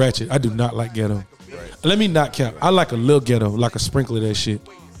like ratchet. I do not like ghetto. Let me not cap. I like a little ghetto, like a sprinkle of that shit.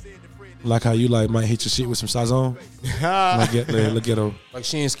 Like how you like might hit your shit with some sazon. Like little ghetto. Like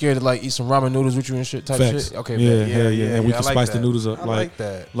she ain't scared to like eat some ramen noodles with you and shit type Facts. shit? Okay, Yeah, bet. hell yeah. And we I can like spice that. the noodles up. I like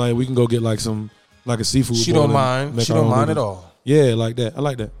that. Like we can go get like a seafood She boil don't and mind. make She our don't own mind at noodles. all. Yeah, like that. I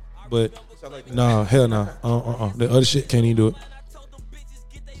like that. But no, hell no. The other shit can't even do it.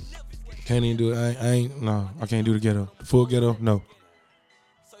 Can't even do it. I can't do the ghetto. The full ghetto, no.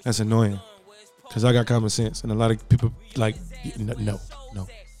 That's annoying. Cause I got common sense, and a lot of people like no.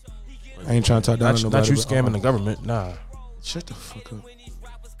 I ain't trying to talk down on nobody. Not you but, scamming the government. Nah. Shut the fuck up.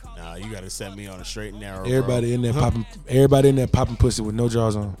 Nah, you gotta set me on a straight and narrow. Everybody in there popping. Everybody in there popping pussy with no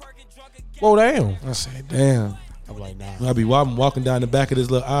drawers on. Whoa, damn. I said, damn. I'm like, nah. When I be walking down the back of this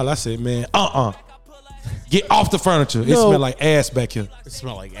little aisle. I said, man, get off the furniture. It No. smell like ass back here. It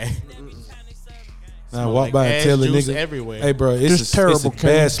smell like And I walk like by and ass tell the juice nigga, everywhere. hey, bro, it's Just a terrible, Kenny.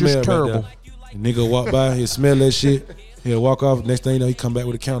 bad Just smell back terrible. there. The nigga walk by, he'll smell that shit. He'll walk off. Next thing you know, he come back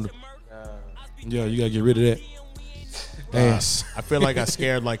with a candle. Yeah, you gotta get rid of that. Ass. I feel like I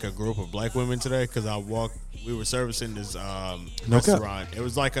scared like a group of black women today because we were servicing this No cap. restaurant. It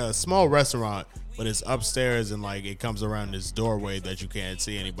was like a small restaurant, but it's upstairs and like it comes around this doorway that you can't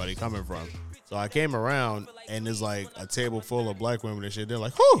see anybody coming from. So I came around and there's like a table full of black women and shit. They're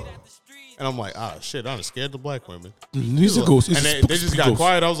like, whew. And I'm like, shit, I'm scared of black women. These are ghosts. And they just got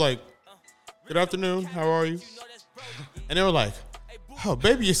quiet. I was like, good afternoon. How are you? And they were like, oh,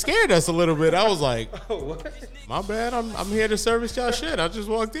 baby, you scared us a little bit. I was like, my bad. I'm here to service y'all shit. I just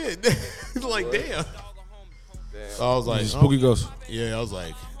walked in. Like, damn. So I was like, spooky ghost. yeah, I was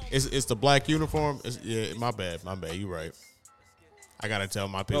like, it's the black uniform. Yeah, my bad. You right. I gotta tell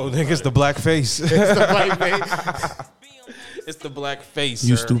my people. Oh, I think it's the black face. It's the black face. It's the black face.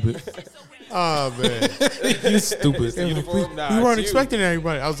 You sir. stupid. Oh man, You stupid. Uniform? Nah, we it's weren't you. expecting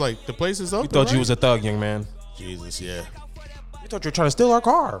anybody. I was like, the place is open. We thought right? you was a thug, young man. Jesus, yeah. We thought you were trying to steal our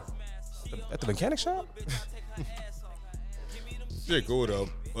car at the mechanic shop. Shit, cool though.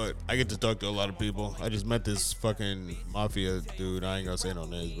 But I get to talk to a lot of people. I just met this fucking mafia dude. I ain't gonna say no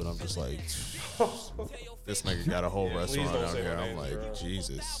names, but I'm just like, this nigga got a whole restaurant out here. I'm like,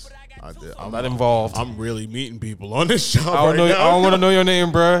 Jesus. I'm not involved. I'm really meeting people on this job. I don't want to know your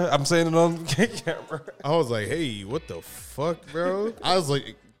name, bro. I'm saying it on camera. I was like, hey, what the fuck, bro? I was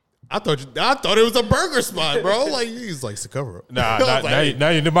like, I thought it was a burger spot, bro. Like, he's like, it's a cover up. Nah, now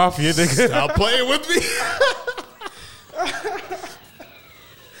you're the mafia, nigga. Stop playing with me.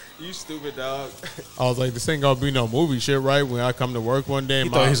 You stupid dog. I was like, this ain't gonna be no movie shit, right? When I come to work one day, You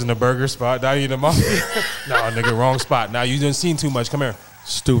thought he was in the burger spot. Now you in the mafia. Nah, nigga, wrong spot. Now you done seen too much. Come here.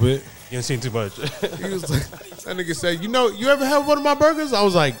 Stupid. You done seen too much. He was like, that nigga said, you ever have one of my burgers? I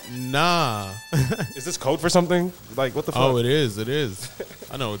was like, nah. Is this code for something? Like, what the fuck? Oh, it is.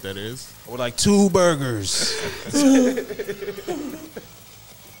 I know what that is. We're like 2 burgers.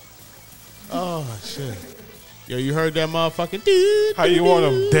 Oh, shit. Yo, you heard that motherfucking How you want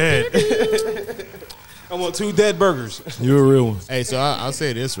them dead? I want 2 dead burgers. You a real one. Hey, so I'll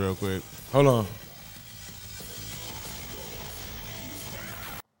say this real quick. Hold on.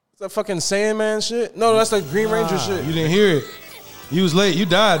 Is that fucking Sandman shit? No, that's like Green Ranger shit. You didn't hear it. You was late. You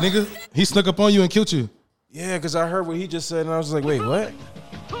died, nigga. He snuck up on you and killed you. Yeah, because I heard what he just said, and I was like, wait, what?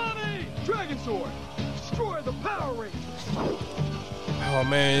 Tommy, Dragon Sword, destroy the Power Rangers. Oh,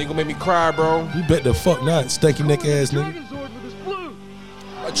 man, you gonna make me cry, bro. You bet the fuck not, stanky neck ass nigga. Dragon Sword with his flute.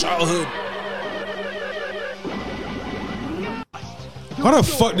 My childhood. How the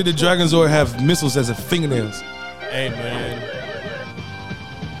fuck did the Dragon Zord have missiles as a fingernails? Hey, man.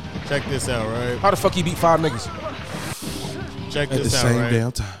 Check this out, right? How the fuck he beat 5 niggas? Check At the this out, same right?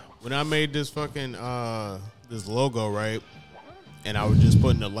 damn time. When I made this fucking this logo, right, and I was just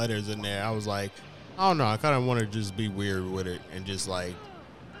putting the letters in there, I was like, I don't know, I kind of want to just be weird with it and just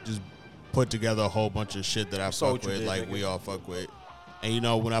put together a whole bunch of shit that I fuck with, like we all fuck with. And you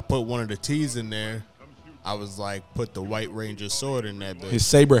know, when I put one of the T's in there, I was like, put the White Ranger sword in that bitch. His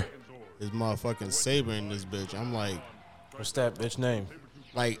saber. His motherfucking saber in this bitch. I'm like, what's that bitch name?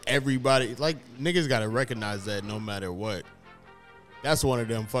 Like everybody, like niggas gotta recognize that no matter what. That's one of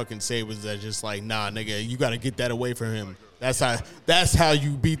them fucking sabers that just like, nah, nigga, you gotta get that away from him. That's how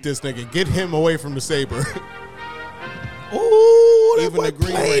you beat this nigga. Get him away from the saber. Ooh, even the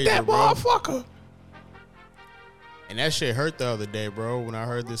Green Ranger, that bro. motherfucker. And that shit hurt the other day, bro, when I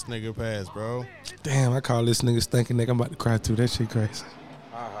heard this nigga pass, bro. Damn, I call this nigga stinking neck. I'm about to cry too. That shit crazy.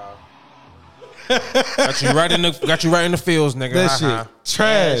 Got you right in the fields, nigga. That shit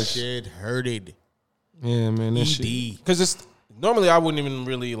trash. That shit hurted. Yeah, man, that shit. Because it's normally I wouldn't even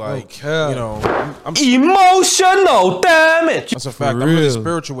really like, you know, I'm Emotional damage. that's a fact. For I'm really real.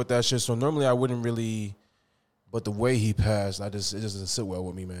 spiritual with that shit. So normally I wouldn't really, but the way he passed, it just doesn't sit well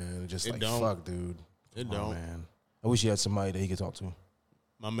with me, man. Just It like don't. fuck, dude. It Come on, don't. man. I wish he had somebody that he could talk to.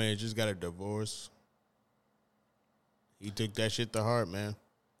 My man just got a divorce. He took that shit to heart, man.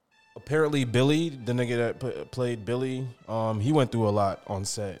 Apparently, Billy, the nigga that played Billy, he went through a lot on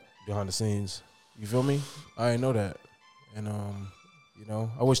set behind the scenes. You feel me? I didn't know that, and you know,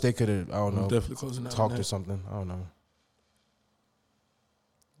 I wish they could have. I don't know, definitely closing out on talked that. or something. I don't know.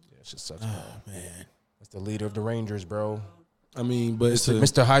 Yeah, it just sucks. Man. That's the leader of the Rangers, bro. I mean, but it's a,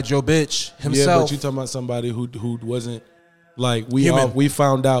 Mr. Hydro Bitch yeah, himself. but you talking about somebody who wasn't like we Human. we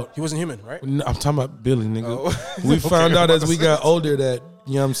found out. He wasn't human, right? No, I'm talking about Billy, nigga. Oh. We found out I'm as about we to got older that,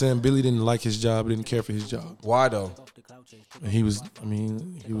 you know what I'm saying, Billy didn't like his job, didn't care for his job. Why though? And he was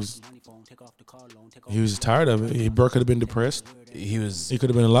tired of it. He could have been depressed. He was. He could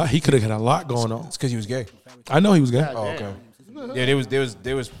have been a lot. He could have had a lot going on. It's because he was gay. I know he was gay. Oh, okay. Yeah, they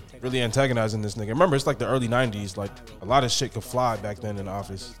was really antagonizing this nigga. Remember, it's like the early '90s. Like a lot of shit could fly back then in the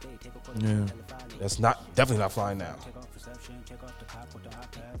office. Yeah, That's definitely not flying now.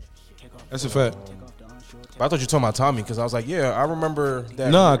 that's a fact. But I thought you were talking about Tommy because I was like, yeah, I remember that.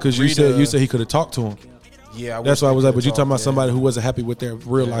 Nah, because you Rita- said he could have talked to him. Yeah, That's why I was like, but you you talking about somebody who wasn't happy with their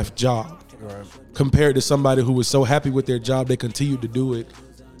real life job, right. compared to somebody who was so happy with their job they continued to do it.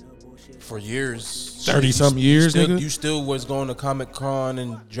 for years, 30-something years, still, nigga. You still was going to Comic Con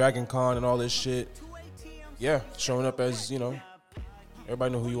and Dragon Con and all this shit. Yeah, showing up as, you know,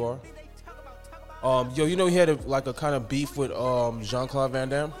 everybody know who you are. Yo, you know he had a kind of beef with Jean-Claude Van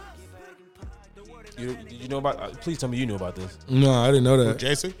Damme. You know about? Please tell me you knew about this. No, I didn't know that.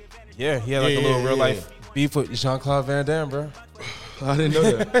 Jason? Yeah, he had like a little real life beef with Jean-Claude Van Damme, bro. I didn't know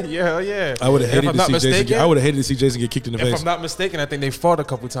that. yeah. I would have If hated I'm to not see Jason. mistaken- I would have hated to see Jason get kicked in the If face. I'm not mistaken, I think they fought a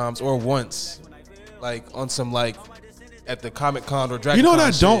couple times or once, like on some like at the Comic Con or Dragon. You know what Con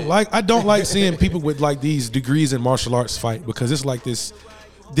I don't shit. like? I don't like seeing people with like these degrees in martial arts fight because it's like this.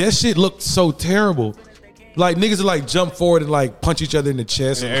 That shit looked so terrible. Like niggas will like jump forward and like punch each other in the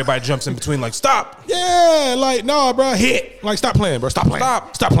chest. And everybody jumps in between like, stop. Yeah, like no, bro, hit. Like stop playing, bro. Stop playing.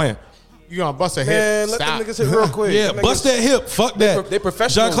 Stop playing. You gonna bust a hip? Man, let Stop. them niggas hit real quick. Yeah, Them bust niggas- that hip. Fuck that. They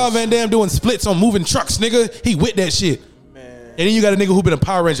professionals. Jean-Claude Van Damme doing splits on moving trucks, nigga. He with that shit. Man. And then you got a nigga who been a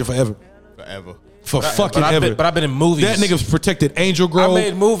Power Ranger forever. Forever. For fucking I've ever. been, but I've been in movies. That nigga's protected Angel I Grove.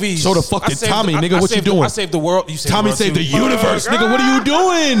 made movies. So the fucking I saved Tommy, I- nigga, I what you saved the- doing? I saved the world. You saved Tommy the world saved the too. universe, nigga. What are you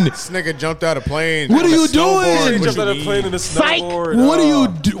doing? This nigga jumped out of plane. What on are a you snowboard. doing? He What jumped you out of mean? plane in the snowboard.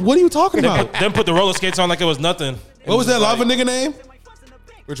 What are you talking about? Then put the roller skates on like it was nothing. What was that lava nigga name?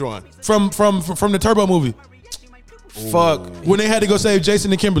 Which one? From the Turbo movie. Fuck. When they had to go save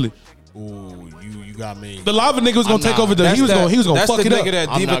Jason and Kimberly. Ooh, you got me. The lava nigga was gonna I'm take not. over the. He was gonna That's fuck the it up. nigga that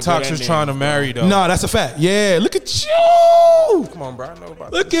I'm Diva not good Tox at was names, trying to marry though. Nah, that's a fact. Yeah, look at you. Come on, bro. I know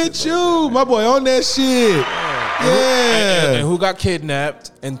about Look this at shit, you, my boy, on that shit. Yeah. And who got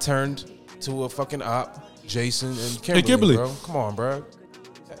kidnapped and turned to a fucking op? Jason and Kimberly, Kimberly. bro. Come on, bro.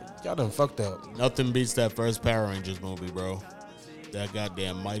 Y'all done fucked up. Nothing beats that first Power Rangers movie, bro. That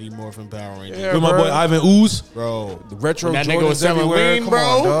goddamn Mighty Morphin Power Rangers. Yeah, With my bro. boy Ivan Ooze. Bro. The retro When that nigga was Jordans selling everywhere. lean, Come bro.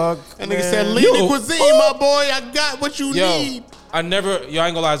 on, dog. That Man. nigga said lean Yo. cuisine, my boy. I got what you Yo, need. I never. Yo, I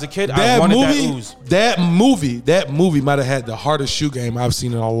ain't gonna lie. As a kid, I That wanted movie, that ooze. that movie might have had the hardest shoe game I've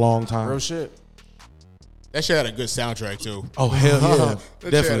seen in a long time. Real shit. That shit had a good soundtrack too. Oh hell yeah, That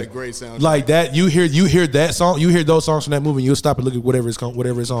shit definitely. had a great soundtrack. Like that, you hear that song, you hear those songs from that movie, and you'll stop and look at whatever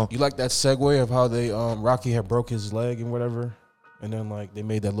it's on. You like that segue of how they Rocky had broke his leg and whatever, and then like they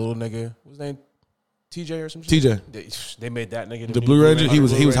made that little nigga. What's his name? TJ or some shit. TJ. They made that nigga The new Blue Ranger, he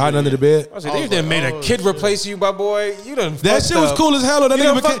was hiding under the bed. I was like, they done made a kid replace you, my boy. You done. That fucked shit was up. cool as hell. Though. You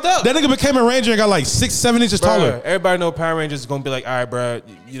done fucked up. That nigga became a ranger and got like 6-7 inches Bruh, taller. everybody know Power Rangers is gonna be like, all right, bro,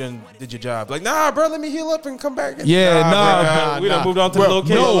 you done did your job. Like, nah, bro, let me heal up and come back. Yeah, bruh, we done moved on to the little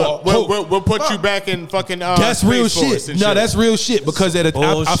kid. No, We'll put you back in fucking. That's real Space Force shit. and No, that's real shit because I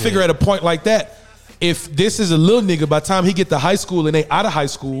Bullshit. figure at a point like that, if this is a little nigga, by the time he get to high school and they out of high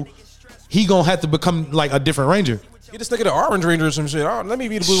school, he gonna have to become like a different ranger. Get this nigga the Orange Ranger or some shit. Oh, let me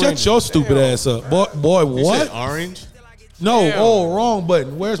be the Blue Shut Ranger. your stupid ass up, boy. You said What? orange? No, Damn. oh, wrong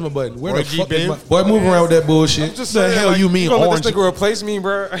button. Where's my button? Where Roy the G. fuck is my Biv? boy? Move around with that bullshit. I'm just the saying, hell like, you mean gonna orange? let this nigga replace me,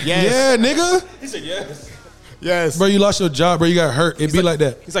 bro? Yeah, nigga. He said yes. Yes. Bro, you lost your job, bro. You got hurt. It'd be like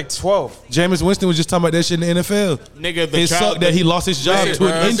that. He's like 12. Jameis Winston was just talking about that shit in the NFL. Nigga, the It child- sucked that he lost his job Listen,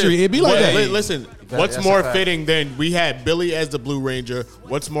 to an bro, injury. It'd be like What- that. Listen, what's that's more a fact. fitting than we had Billy as the Blue Ranger?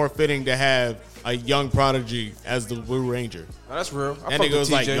 What's more fitting to have a young prodigy as the Blue Ranger? Oh, that's real. I That fuck nigga with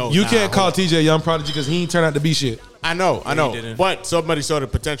was like, TJ. yo, You nah, can't call hold TJ young prodigy because he ain't turned out to be shit. I know. didn't. But somebody saw the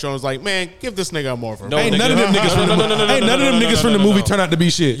potential and was like, man, give this nigga a morphin. No, Ain't nigga. none of them niggas from the movie. Ain't none of them niggas from the movie turn out to be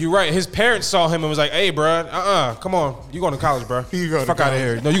shit. You right. His parents saw him and was like, "Hey, bro, come on, you going to college, bro? You going to Fuck out of college.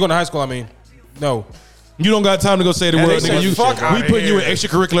 here. No, you going to high school. I mean, no. You don't got time to go save the And world, they nigga. said, You, fuck we outta putting you in here.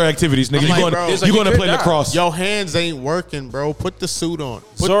 extracurricular activities, nigga. I'm You like, going bro, it's you like going to you play could die. lacrosse. Your hands ain't working, bro. Put the suit on.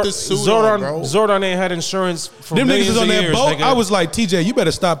 Put the suit Zordon, on, bro. Zordon ain't had insurance for Them millions niggas is on of that years, boat. nigga. I was like, TJ, you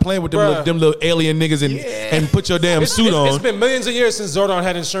better stop playing with Bruh. them little alien niggas and put your damn suit It's on. been millions of years since Zordon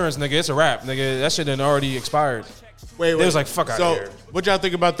had insurance, nigga. It's a wrap, nigga. That shit done already expired. Wait. They was like, fuck outta here. What y'all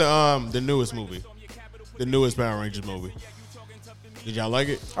think about the newest movie? The newest Power Rangers movie. Did y'all like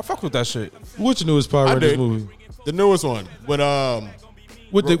it? I fuck with that shit. What's your newest Power I Rangers did. movie? The newest one With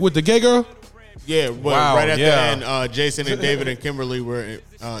the gay girl? Right at yeah. the end, Jason and David and Kimberly were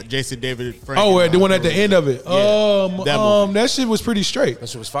Jason, David, Frank. Oh, and, the one at the end of it. Yeah, that movie. That shit was pretty straight. That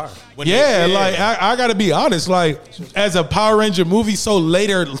shit was fire. When Yeah, they- like I gotta be honest. Like as a Power Ranger movie, so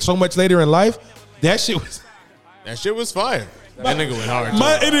much later in life, that shit was. that shit was fire. That nigga went hard.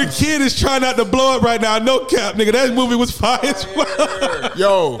 My too. inner kid is trying not to blow up right now. No cap, nigga. That movie was fire as well.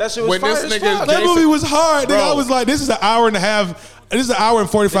 Yo, That shit was when fire this as nigga, fuck. That Jason- movie was hard, nigga. Bro. I was like, this is an hour and a half. This is an hour and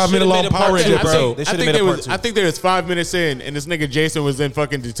 45-minute long Power Ranger, bro. They I should've think made a there part was. two. I think there was 5 minutes in, and this nigga Jason was in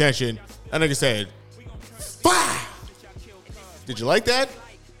fucking detention. That nigga said, "Fire." Did you like that?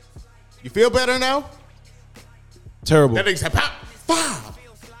 You feel better now? Terrible. That nigga said, "Pop, fire."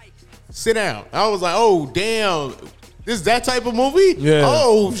 Sit down. I was like, oh damn, this is that type of movie? Yeah.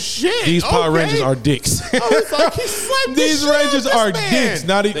 Oh shit. These Power okay. Rangers are dicks. I was like, he slapped the These shit out of Rangers this are man. dicks.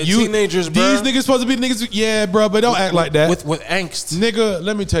 Not They you. teenagers, bro. These niggas supposed to be the niggas. Yeah, bro, but don't act like that. With angst. Nigga,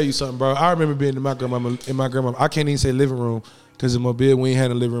 let me tell you something, bro. I remember being in my grandma. I can't even say living room because in my bed we ain't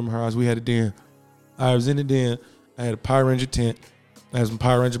had a living room in her house. We had a den. I was in the den. I had a Power Ranger tent. I had some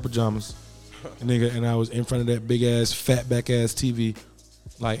Power Ranger pajamas, nigga, and I was in front of that big ass, fat back ass TV,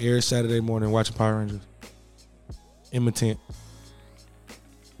 like every Saturday morning watching Power Rangers in my tent,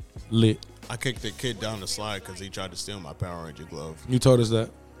 lit. I kicked the kid down the slide because he tried to steal my Power Ranger glove. You told us that.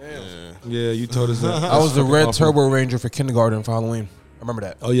 Yeah, you told us that. I was the That's red awful. Turbo Ranger for kindergarten for Halloween. I remember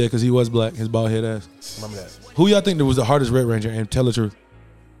that. Oh yeah, because he was black. His bald head ass. Remember that. Who y'all think that was the hardest Red Ranger? And tell the truth.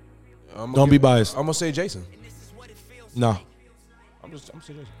 Don't be biased. I'm gonna say Jason. No. I'm just say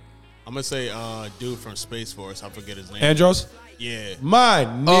Jason. I'm gonna say dude from Space Force. I forget his name. Andros? Yeah. My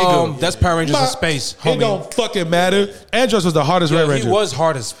nigga. That's Power Rangers in space. It Homie. don't fucking matter. Andros was the hardest Red Yeah, Ranger. he was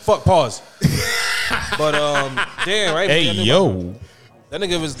hard as fuck. Pause. But damn right. Hey yo. That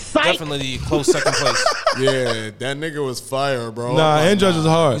nigga was definitely close second place. Yeah, that nigga was fire, bro. Nah, Andros was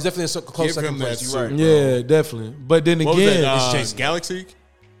hard. He's definitely a close Give second him place. that You suit, right. Yeah, definitely. But then What was again, that? Jason. Galaxy?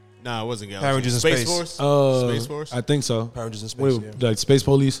 Nah, it wasn't Galaxy. Power Rangers in Space Space. Force? Space Force? I think so. Power Rangers in space. Wait, Yeah. like Space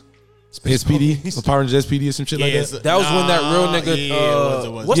Police, SPD, Police. or Power Rangers SPD or some shit like it's- that. That was when that real nigga. Yeah, it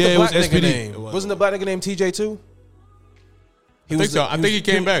was. What's Yeah, the it was black nigga SPD. name? It was. Wasn't the black nigga named TJ too? He think so. I think he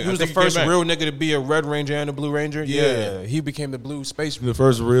came back. He was I the think he came first back. real nigga to be a Red Ranger and a Blue Ranger. Yeah. He became the Blue Space. The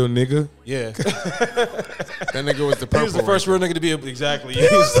first real nigga. Yeah, That nigga was the purple. he was the first Ranger. real nigga to be exactly. He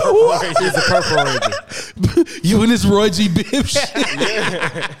was the Purple Ranger. You and this Roy G. Biv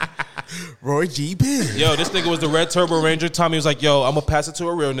shit. Roy G. Biv. Yo, this nigga was the Red Turbo Ranger. Tommy was like, "Yo, I'm gonna pass it to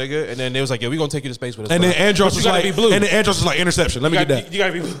a real nigga," and then they was like, "Yo, we gonna take you to space with us." And then bro. Andros But was you gotta like, be blue. and then Andros was like, interception. Let me you get gotta, that. you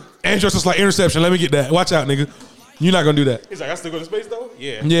gotta be blue. Andros was like, interception. Let me get that. Watch out, nigga. You're not gonna do that. He's like, "I still go to space though."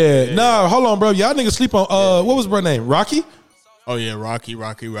 Yeah. Yeah. Nah, hold on, bro. Y'all niggas sleep on. What was bro name? Rocky? Oh, yeah, Rocky.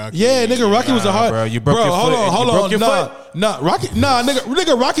 Yeah, nigga, Rocky was a hard. bro, you broke your hold foot. on, You hold broke on. your Nah, Rocky. Nah,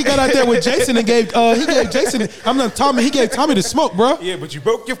 nigga, Rocky got out there with Jason and gave. He gave Jason. I'm not Tommy. He gave Tommy the smoke, bro. Yeah, but you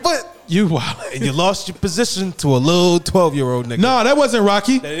broke your foot You wild. and you lost your position to a little 12-year-old nigga. Nah, that wasn't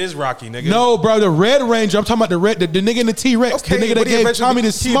Rocky. That is Rocky, nigga. No, bro, the Red Ranger. I'm talking about the nigga in the T-Rex. Okay, the nigga but that he gave eventually- Tommy the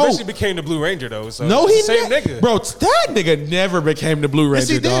He smoke. eventually became the Blue Ranger though. So No, he it's the same ne- nigga. Bro, that nigga never became the Blue Yes,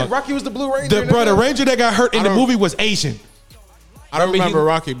 Ranger, he did. dog. Rocky was the Blue Ranger. The nigga. Ranger that got hurt in the don't- movie was Asian. I don't Remember remember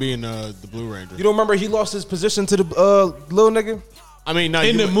Rocky being the Blue Ranger. You don't remember he lost his position to the little nigga? I mean, no,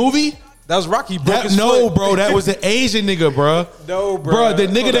 In you, the movie? That was Rocky. Broke his No, foot. bro, that was the Asian nigga, bro. No, bro. Bro, the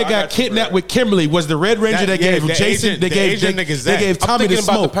nigga Hold on, that I got got you, kidnapped bro. with Kimberly was the Red Ranger that gave the Jason. Asian- They the gave Asian Jake- nigga they Zach. gave I'm Tommy the thinking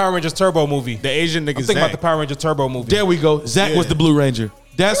about the smoke. Power Rangers Turbo movie. the Asian nigga I'm thinking about Zach. the Power Rangers Turbo movie. There we go. Zach was the Blue Ranger.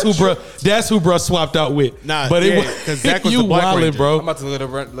 That's who, bro. That's who, bro. Swapped out with. Nah, but yeah, it was 'cause Zach was you the Black wildin', Ranger. bro. I'm about to look at it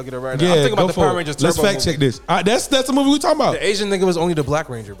right now. Yeah, I'm thinking go about the for Power it. Rangers Turbo Let's fact movie. check this. That's the movie we talking about. The Asian nigga was only the Black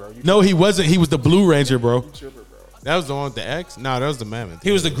Ranger, bro. No, he wasn't. He was the Blue Ranger, bro. That was the one with the X? No, that was the Mammoth.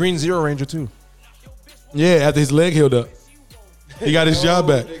 He was the Green Zero Ranger too. Yeah, after his leg healed up, he got his job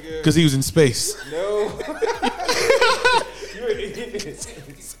back because he was in space. No.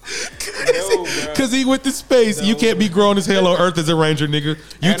 Because he went to space. You can't be grown as hell on Earth as a Ranger, nigga.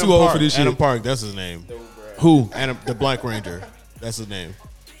 You Adam too old Park, for this shit. Adam Park, that's his name. Who? Adam, the Black Ranger. That's his name.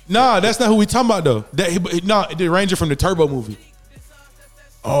 Nah, that's not who we talking about though. The Ranger from the Turbo movie.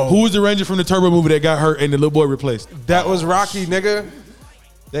 Oh, who was the Ranger from the Turbo movie that got hurt and the little boy replaced? That was Rocky, nigga.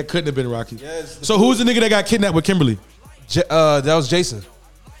 That couldn't have been Rocky. So who was the nigga that got kidnapped with Kimberly? That was Jason.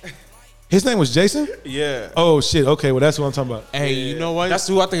 His name was Jason. Yeah. Oh shit. Okay, well that's what I'm talking about. Hey, you know what? That's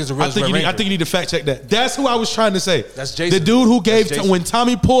who I think is the real I think you need to fact check that. That's who I was trying to say. That's Jason. The dude who gave That's Jason. when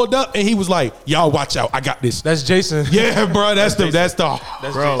Tommy pulled up and he was like, "Y'all watch out, I got this." That's Jason. Yeah, bro. That's the.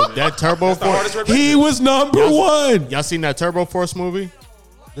 Bro, that Turbo Force. He was number one. Y'all seen that Turbo Force movie?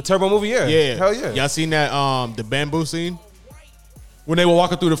 The Turbo movie, yeah. Yeah. Hell yeah. Y'all seen that the bamboo scene? When they were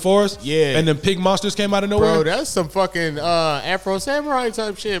walking through the forest, Yeah. and then pig monsters came out of nowhere. Bro, that's some fucking Afro Samurai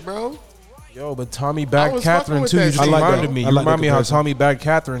type shit, bro. Yo, but Tommy I bagged was fucking Catherine with too. that You shit, just I like reminded that. me. I You like remind that me how comparison. Tommy bagged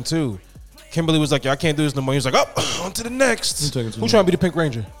Catherine too. Kimberly was like, "Yo, I can't do this no more." He was like, "Oh, on to the next." I'm taking too Who long. trying to be the Pink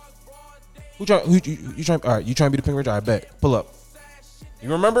Ranger? Who you trying? All right, you trying to be the Pink Ranger? I bet. Pull up. You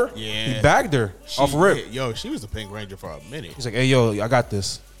remember? Yeah. He bagged her off rip. Yo, she was the Pink Ranger for a minute. He's like, "Hey, yo, I got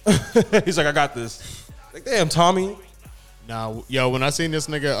this." He's like, "I got this." Like, damn, Tommy. Now, yo, when I seen this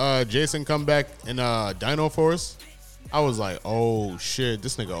nigga Jason come back in Dino Force, I was like, oh shit,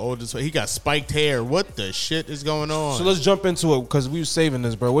 this nigga old as fuck. He got spiked hair. What the shit is going on? So let's jump into it because we were saving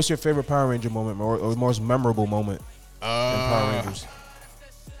this, bro. What's your favorite Power Ranger moment or most memorable moment in Power Rangers?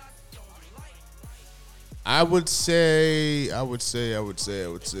 I would say.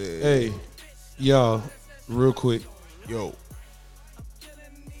 Hey, y'all, real quick. Yo,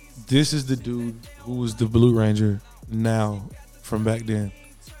 This is the dude who was the Blue Ranger now from back then.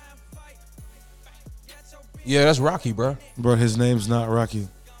 Yeah, that's Rocky, bro. Bro, his name's not Rocky.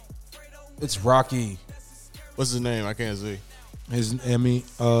 It's Rocky. what's his name? I can't see.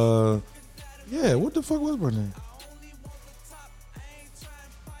 Yeah, what the fuck was her name?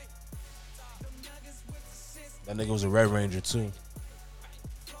 That nigga was a Red Ranger too.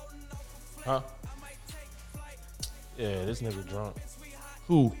 Huh? Yeah, this nigga drunk.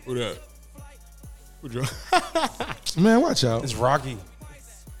 Who? Who that? Who drunk? Man, watch out. It's Rocky.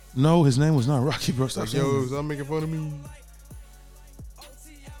 No, his name was not Rocky, bro. Stop saying Yo, that. stop making fun of me.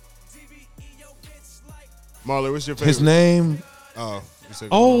 Marley, what's your favorite? His name. Oh. you said-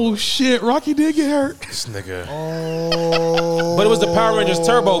 Oh shit, Rocky did get hurt. This nigga. Oh. But it was the Power Rangers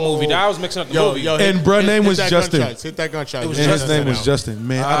Turbo movie. Now I was mixing up the movie. And bruh name was that Justin. gunshot. Hit that gunshot. It was And his Justin. name was Justin.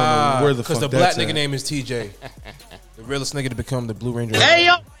 Man, I don't know where the fuck Because the black that's nigga at. name is TJ. The realest nigga to become the Blue Ranger.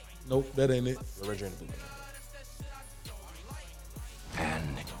 Nope, that ain't it. The Ranger and the Blue Ranger.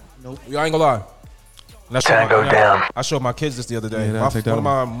 Nope. I ain't gonna lie. Tango down. I showed my kids this the other day. Yeah, I'll take that One of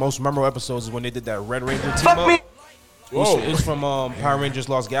my most memorable episodes is when they did that Red Ranger team up. Whoa. It's from Power Rangers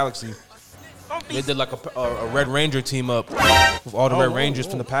Lost Galaxy. They did like a Red Ranger team up with all the Red Rangers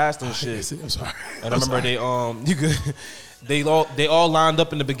from the past and shit. I'm sorry. And I remember they all lined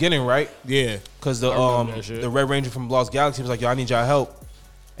up in the beginning, right? Yeah. Because remember that shit. the Red Ranger from Lost Galaxy was like, yo, I need y'all help.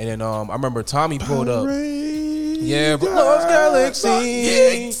 And then I remember Tommy pulled up. Yeah, bro. Lost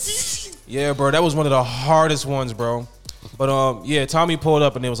Galaxy. Yeah, bro. That was one of the hardest ones, bro. But yeah, Tommy pulled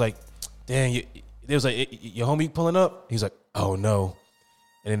up and they was like, damn, they was like, your homie pulling up? He's like, oh no.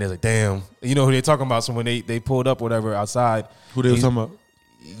 And then they're like, damn. You know who they talking about? So when they pulled up or whatever outside. Who they was talking about?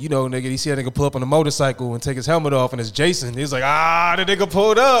 You know, nigga, you see a nigga pull up on a motorcycle and take his helmet off, and it's Jason. He's like, the nigga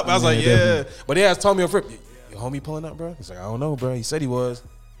pulled up. I was like, yeah. definitely. But he asked Tommy on Rip, your homie pulling up, bro? He's like, I don't know, bro. He said he was.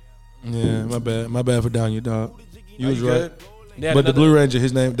 Yeah, my bad. My bad for down you, dog. You was you right. good? Yeah, But the Blue Ranger,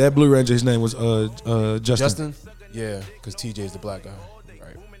 his name was Justin. Justin? Yeah, because TJ's the black guy.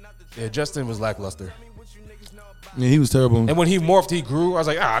 Right. Yeah, Justin was lackluster. Yeah, he was terrible. And when he morphed, he grew. I was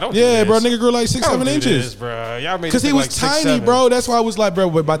like, don't do Yeah, this. bro, nigga grew like 6-7 inches. Bro. Y'all made Because this he nigga was like tiny, 6'7". bro. That's why I was like, bro,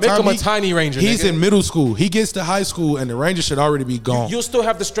 but by the Make time him a tiny Ranger, he's nigga. in middle school. He gets to high school, and the Ranger should already be gone. You'll still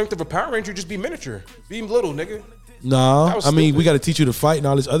have the strength of a Power Ranger, just be miniature. Be little, nigga. No, That was I mean, stupid. we got to teach you to fight and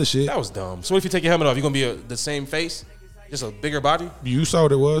all this other shit. That was dumb. So what if you take your helmet off? You gonna be the same face, just a bigger body? You saw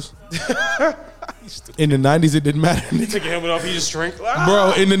what it was. In the 90s, it didn't matter. You take your helmet off, you just shrink.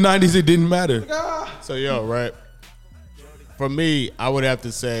 Bro, in the 90s, it didn't matter. So, yo, right. For me, I would have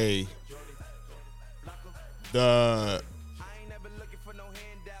to say the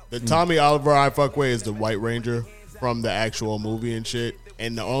Tommy Oliver I fuck with is the White Ranger from the actual movie and shit.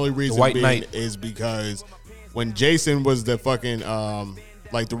 And the only reason White being Knight. is because when Jason was the fucking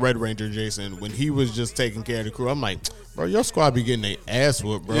like the Red Ranger Jason, when he was just taking care of the crew, I'm like, bro, your squad be getting their ass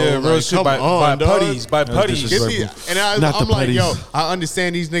whooped, bro. Yeah, real like, shit come by on, dog. putties, by That's putties. disrespectful. And I'm Not the like, putties. yo, I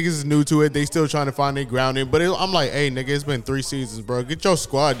understand these niggas is new to it. They still trying to find their grounding. But I'm like, hey, nigga, it's been 3 seasons, bro. Get your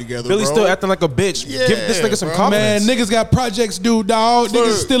squad together, Billy's bro. still acting like a bitch. Yeah, Give this nigga some bro. confidence. Man, niggas got projects due, dog. Sir,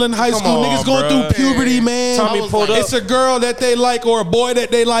 Niggas still in high come school. on, Niggas going bruh. through puberty, man. Tommy pulled up. It's a girl that they like or a boy that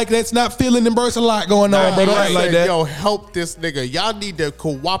they like that's not feeling them, bro. It's a lot going on, bro. Don't I act like said, that. yo, help this nigga. Y'all need to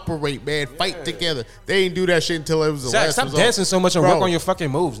cooperate, man. Fight together. They ain't do that shit until it was the Zach, last stop result. dancing so much and Bro. work on your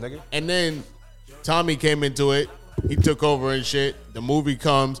fucking moves, nigga. And then Tommy came into it. He took over and shit. The movie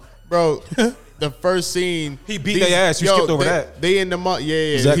comes, bro. The first scene, He beat their ass. You skipped over that. They in the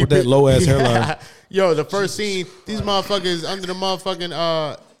yeah. Zach He with that beat- low-ass hairline. Yo, the first scene, these motherfuckers under the motherfucking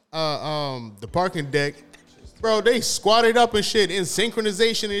the parking deck. Bro, they squatted up and shit in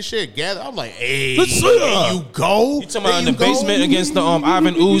synchronization and shit. Gather. I'm like, hey, there you go. You talking about in the basement against the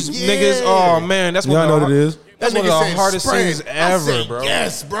Ivan Ooze niggas? Oh man, that's one Y'all of know the what it is. That's That one of nigga the said hardest sprint. scenes I ever, said, bro.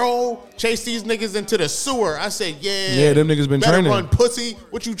 Yes, bro. Chase these niggas into the sewer. I said, yeah. Yeah, them niggas been Better training. run, pussy.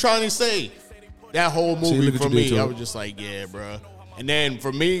 What you trying to say? That whole See, movie look what for you did me, to I it. was just like, yeah, bro. And then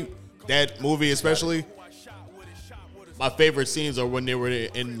for me, that movie especially, my favorite scenes are when they were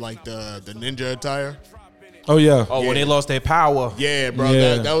in like the ninja attire. Oh, yeah. Oh, when they lost their power. Yeah, bro.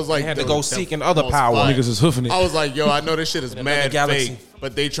 Yeah. That was like They had to the- go the seeking other most power. fire. Niggas is hoofing it. I was like, yo, I know this shit is Another mad galaxy. fake,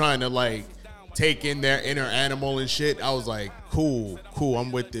 but they trying to like take in their inner animal and shit. I was like, cool,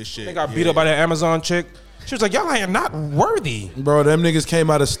 I'm with this shit. They got beat up by that Amazon chick. She was like, y'all are not worthy. Bro, them niggas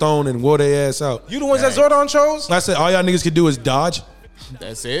came out of stone and wore their ass out. You the ones that Zordon chose? I said, all y'all niggas can do is dodge.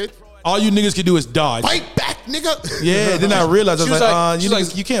 That's it. All you niggas can do is dodge. Fight back, nigga. Yeah, then I realized, I was She was like, like- you, she was niggas,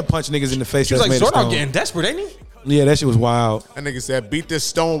 like- you can't punch niggas in the face She was that's like, made of Zordon stone. getting desperate, ain't he? Yeah, that shit was wild. That nigga said, beat this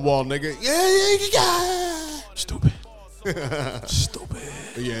stone wall, nigga. Yeah. Stupid. Stupid.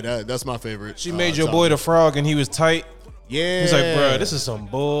 But yeah, that's my favorite. She made your boy the frog and he was tight. Yeah. He's like, bro, this is some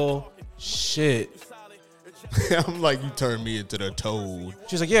bull shit. I'm like, you turned me into the toad.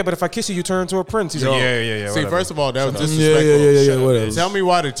 She's like, yeah, but if I kiss you, you turn into a prince. He's like, yeah. See, whatever. first of all, that was Yeah, disrespectful. yeah, whatever. Tell me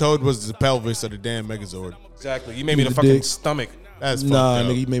why the toad was the pelvis of the damn Megazord. Exactly. You made me the The fucking dick. stomach. That's Nah, fucked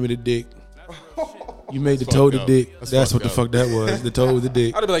up. nigga, you made me the dick. You made the toad the up. dick. That's That's what fucked the up. fuck that was. The toad with the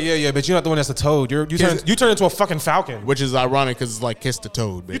dick. I'd be like, yeah, but you're not the one that's the toad. You turn into a fucking falcon. Which is ironic because it's like kiss the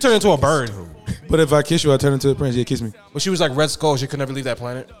toad. Bitch. You turn into a bird. But if I kiss you, I turn into a prince. Yeah, kiss me. But she was like Red Skull. She could never leave that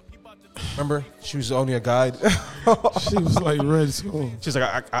planet. Remember? She was only a guide. She was like Red Skull. She's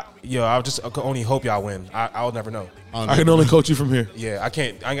like, I could only hope y'all win. I'll never know. I can only coach you from here. Yeah, I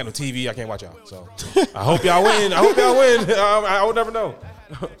can't. I ain't got no TV. I can't watch y'all. So I hope y'all win. I will never know.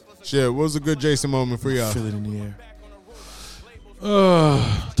 Shit, what was a good Jason moment for y'all? Feel it in the air.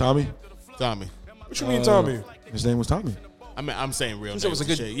 Tommy. Tommy. What you mean, Tommy? His name was Tommy. I mean, I'm saying real said it names was a and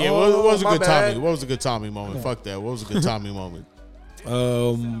good- shit. Yeah, Oh, what was a my good bad. Tommy? What was a good Tommy moment? Fuck that. What was a good Tommy moment?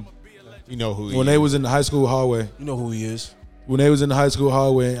 You know who he When is. they was in the high school hallway. You know who he is. When they was in the high school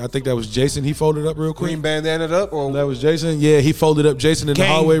hallway, I think that was Jason. He folded up real quick. Green bandana it up or That was Jason. Yeah, he folded up Jason in the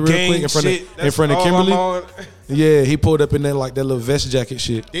hallway real quick in front of Kimberly. Yeah, he pulled up in that like that little vest jacket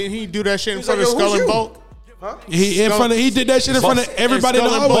shit. Didn't he do that shit in He's front like, of yo, Skull who's and you? Bulk? He did that shit in front of everybody in the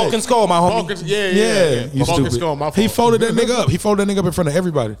Skull and hallway. Bulk and Skull, my homie. Bulk and- yeah. You Bulk and stupid. Skull, my fault. He folded that nigga up. He folded that nigga up in front of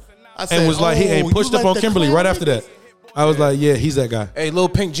everybody. I said, And was like, he "Oh, ain't pushed you up like on the Kimberly clown right after that. I was like, yeah, he's that guy. Hey, little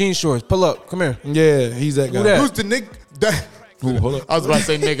pink jean shorts. Pull up. Come here. Yeah, he's that guy. that? Who's the nigga? Ooh, hold up. I was about to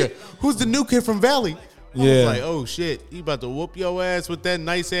say nigga. Who's the new kid from Valley? I was Yeah. like, oh shit, he about to whoop your ass with that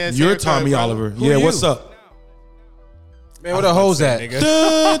nice ass. You're haircut, Tommy bro. Oliver. Who Yeah, you? what's up? Man, where the hoes at? Nigga.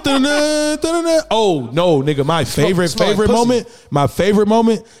 Dun, dun, dun, dun, dun. Oh no, nigga! My favorite smell like pussy. moment. My favorite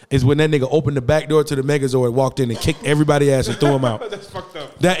moment is when that nigga opened the back door to the Megazord, walked in and kicked everybody's ass and threw him out. That's fucked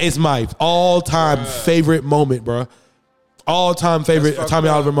up. That is my all-time favorite moment, bro. All-time favorite Tommy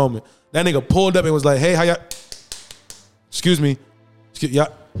Oliver moment. That nigga pulled up and was like, "Hey, how y'all? Excuse me, y'all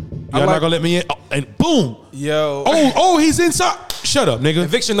not gonna let me in?" Oh, and boom! Yo. Oh, he's inside. Shut up, nigga.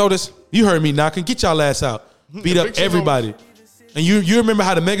 Eviction notice. You heard me knocking. Get y'all ass out. Beat up Eviction everybody. And you remember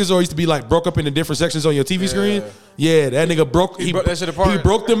how the Megazord used to be like broke up into different sections on your TV screen? Yeah, that nigga broke. He broke that shit apart. He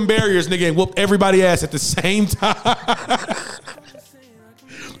broke them barriers, nigga, and whooped everybody ass at the same time.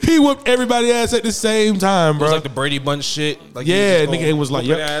 He whooped everybody ass at the same time, It bro. was like the Brady Bunch shit. Like Yeah, he just nigga, it was like,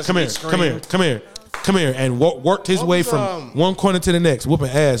 whooping yep, ass come and here, scream. come here, come here, come here, and worked his way was, from one corner to the next, whooping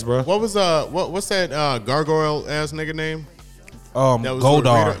ass, bro. What was what's that gargoyle ass nigga name? That was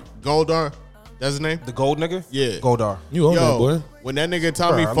Goldar. Goldar. That's his name. The gold nigga? Yeah. Goldar. You own that, boy. When that nigga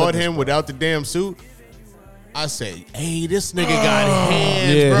Tommy Bruh, I fought love this, him bro. without the damn suit, I said, "Hey, this nigga got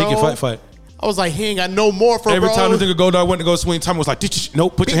hands, Yeah, bro." he can fight. I was like, he ain't got no more for Every bro. time the nigga Goldar went to go swing, Tommy was like,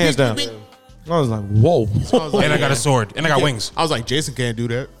 "Nope, put your hands down." I was like, "Whoa." I was like, And I got a sword. And I got yeah. wings. I was like, Jason can't do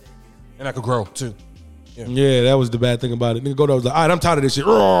that. And I could grow too. Yeah, that was the bad thing about it. Nigga Goldar was like, "All right, I'm tired of this shit."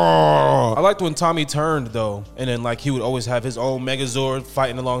 I liked when Tommy turned though, and then like he would always have his own Megazord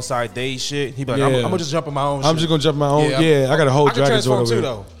fighting alongside Dave's shit. He'd be like, Yeah. I'm gonna just jump in my own. I'm shit. just gonna jump my own. I'm- Yeah, I got a whole I can Dragon transform Sword over too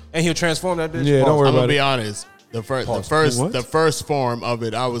here. though, and he'll transform that bitch. Yeah, don't Pause. worry I'm about gonna it. be honest. The Pause. first form of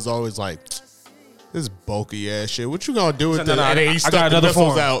it, I was always like, this bulky ass shit. What you gonna do with No, this? no, and then I he stuck got the another missiles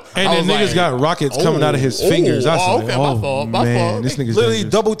form. out. And I then was niggas like, got rockets coming out of his fingers. I said, okay, my fault, my man, fault. this nigga's Literally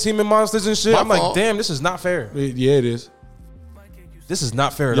dangerous. double teaming monsters and shit. My I'm like, fault. damn, this is not fair. Yeah, it is. This is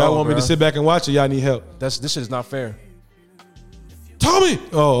not fair at all. Y'all want me to bruh. sit back and watch it? Y'all need help. This shit is not fair. Tommy.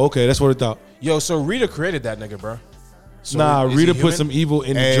 Oh, okay, that's what I thought. Yo, so Rita created that nigga, bro. So Nah, is he Rita put human? some evil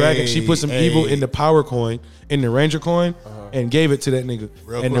in the Hey, dragon. She put some evil hey. in the power coin, in the Ranger coin, and gave it to that nigga.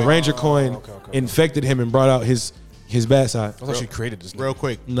 Real and quick. the Ranger coin infected him and brought out his bad side. I thought she created this. Real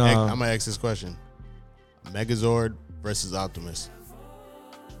quick, Nah. I'm gonna ask this question: Megazord versus Optimus.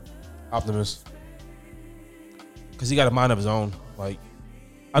 Optimus. Because he got a mind of his own. Like,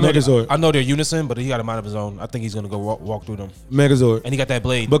 Megazord. I know they're unison, but he got a mind of his own. I think he's gonna go walk through them. Megazord. And he got that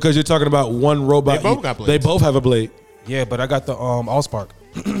blade. Because you're talking about one robot. They both got They blades. both have a blade. Yeah, but I got the Allspark.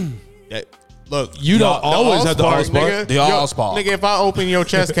 That, look, You don't always have the Allspark, Allspark. nigga. They all Yo, Allspark. Nigga, if I open your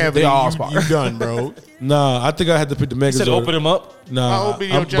chest cavity, They all you Allspark. done, bro. Nah, I think I had to pick the Megazord. Said open him up. Nah, I'll open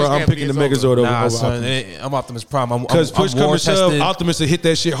your I'm, chest I'm cavity, picking the it's Megazord over, Nah, over son, Optimus. I'm Optimus Prime. Because push come war to shove, tested. Optimus will hit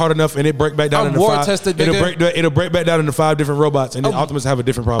that shit hard enough and it break back down I'm into war five. tested, It'll nigga. break back down into 5 different robots, and then Optimus have a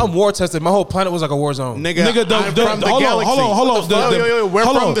different problem. I'm war tested. My whole planet was like a war zone. Nigga, Nigga, I'm from the galaxy. hold on. What the fuck? Yo, we're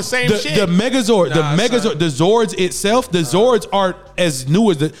hold from on. the same shit. The Megazord, Nah, the Megazord, son. the Zords itself, the Zords aren't as new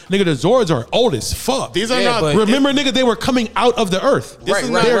as the nigga. The Zords are old as fuck. These are Yeah, not. but- Remember, nigga, they were coming out of the earth. Right, is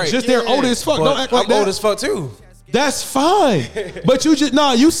right, They're right. just they're Yeah. old as fuck. But Don't act like I'm that. old as fuck too. That's fine. But you just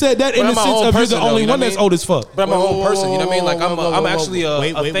you said that in But the I'm my sense own of you're person, the though, only you know one what I that's mean? old as fuck. But I'm my own person. You know what I mean? Like I'm actually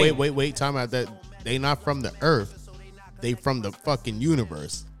a thing. Wait. Time out. That they not from the Earth. They from the fucking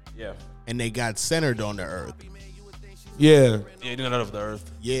universe, Yeah. and they got centered on the Earth. Yeah, Yeah, they're not of the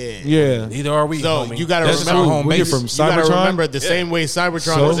earth. yeah. Neither are we. So homie. you gotta That's remember, our home we base. from you gotta Cybertron? remember the same way Cybertron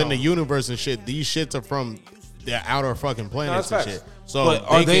So? is in the universe and shit. These shits are from the outer fucking planets that's and facts. shit. So But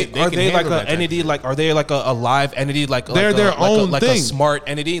are they can like handle an that type entity? of Like, are they like a live entity? Like They're like their a, own like thing. a smart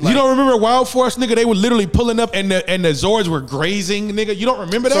entity. Like, You don't remember Wild Force, nigga? They were literally pulling up, and the Zords were grazing, nigga. You don't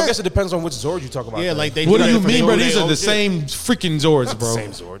remember So that? I guess it depends on which Zord you talk about. Yeah, then. like they. What do you different mean, bro? Zord, These they are own the shit. same freaking Zords, Not the bro.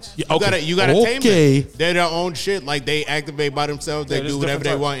 same Zords. Yeah, You gotta tame okay. them. They're their own shit. Like they activate by themselves. They Yeah, there's do whatever different they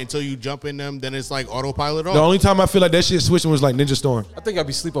types. want until you jump in them. Then it's like autopilot off. The only time I feel like that shit switching was like Ninja Storm. I think I'd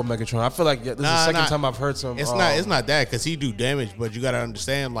be sleep on Megatron. I feel like this is the second time I've heard some. It's not that because he do damage, but you gotta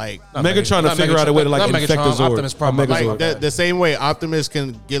understand like. Megatron to figure out a way to like not infect the Megatron, Zord. Optimus Prime, A like, Megazord. The same way Optimus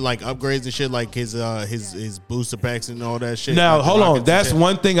can get like upgrades and shit, like his booster packs and all that shit. Now, like the hold on. rockets and That's shit.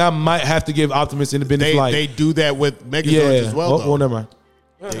 one thing I might have to give Optimus in the benefit. They Like, they do that with Megazords yeah. as well. Well, never mind.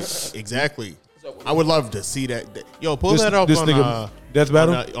 Exactly. I would love to see that. Yo, pull This- that up this on nigga- Death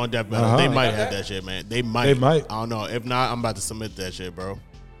Battle? On Death Battle. Uh-huh. They might have that shit, man. They might. They might. I don't know. If not, I'm about to submit that shit, bro.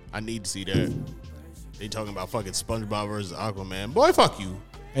 I need to see that. They talking about fucking SpongeBob versus Aquaman. Boy, fuck you.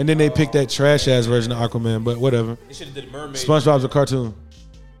 And then they picked that trash ass version of Aquaman, but whatever. They should have did Mermaid. SpongeBob's a cartoon.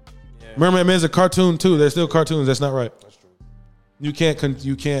 Mermaid Man's a cartoon too. They're still cartoons. That's not right. That's true. You can't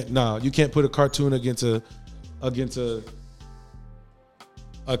put a cartoon against a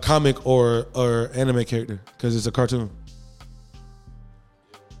comic or anime character because it's a cartoon.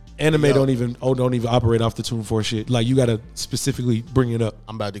 Anime Yo. don't even operate off the Toon Force shit. Like you gotta specifically bring it up.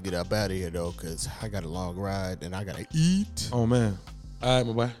 I'm about to get up out of here though, cause I got a long ride and I gotta eat. Oh man. All right,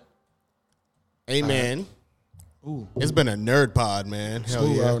 my boy. Hey man, Ooh. it's been a nerd pod, man. Hell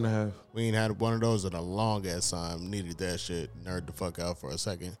Ooh, yeah. hour and a half. We ain't had one of those in a long ass time. Needed that shit. Nerd the fuck out for a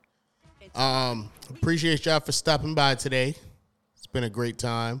second. Appreciate y'all for stopping by today. It's been a great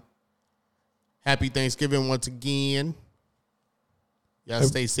time. Happy Thanksgiving once again. Y'all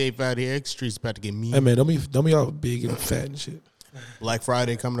stay safe out here. Streets about to get mean. Hey man, don't be all big and fat and shit. Black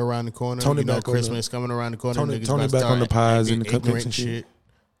Friday coming around the corner. Tone it you know, back on Christmas coming around the corner. Tone it Niggas about to back on start the pies acting and the cupcakes ignorant and shit.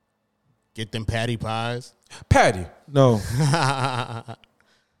 Get them patty pies. Patty. No.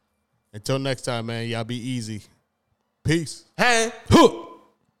 Until next time, man. Y'all be easy. Peace. Hey. Huh.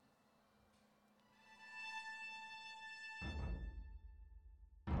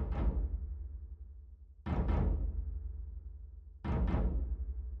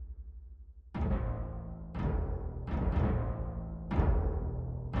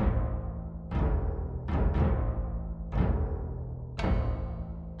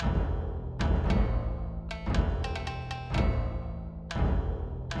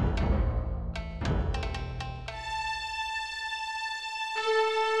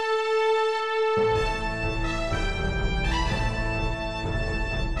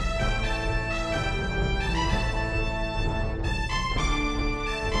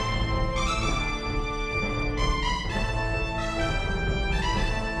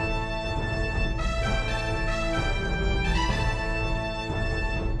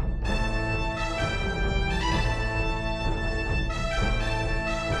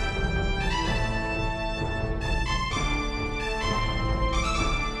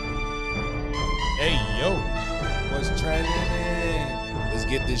 Hey yo. What's trending? Let's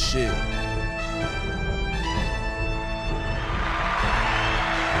get this shit.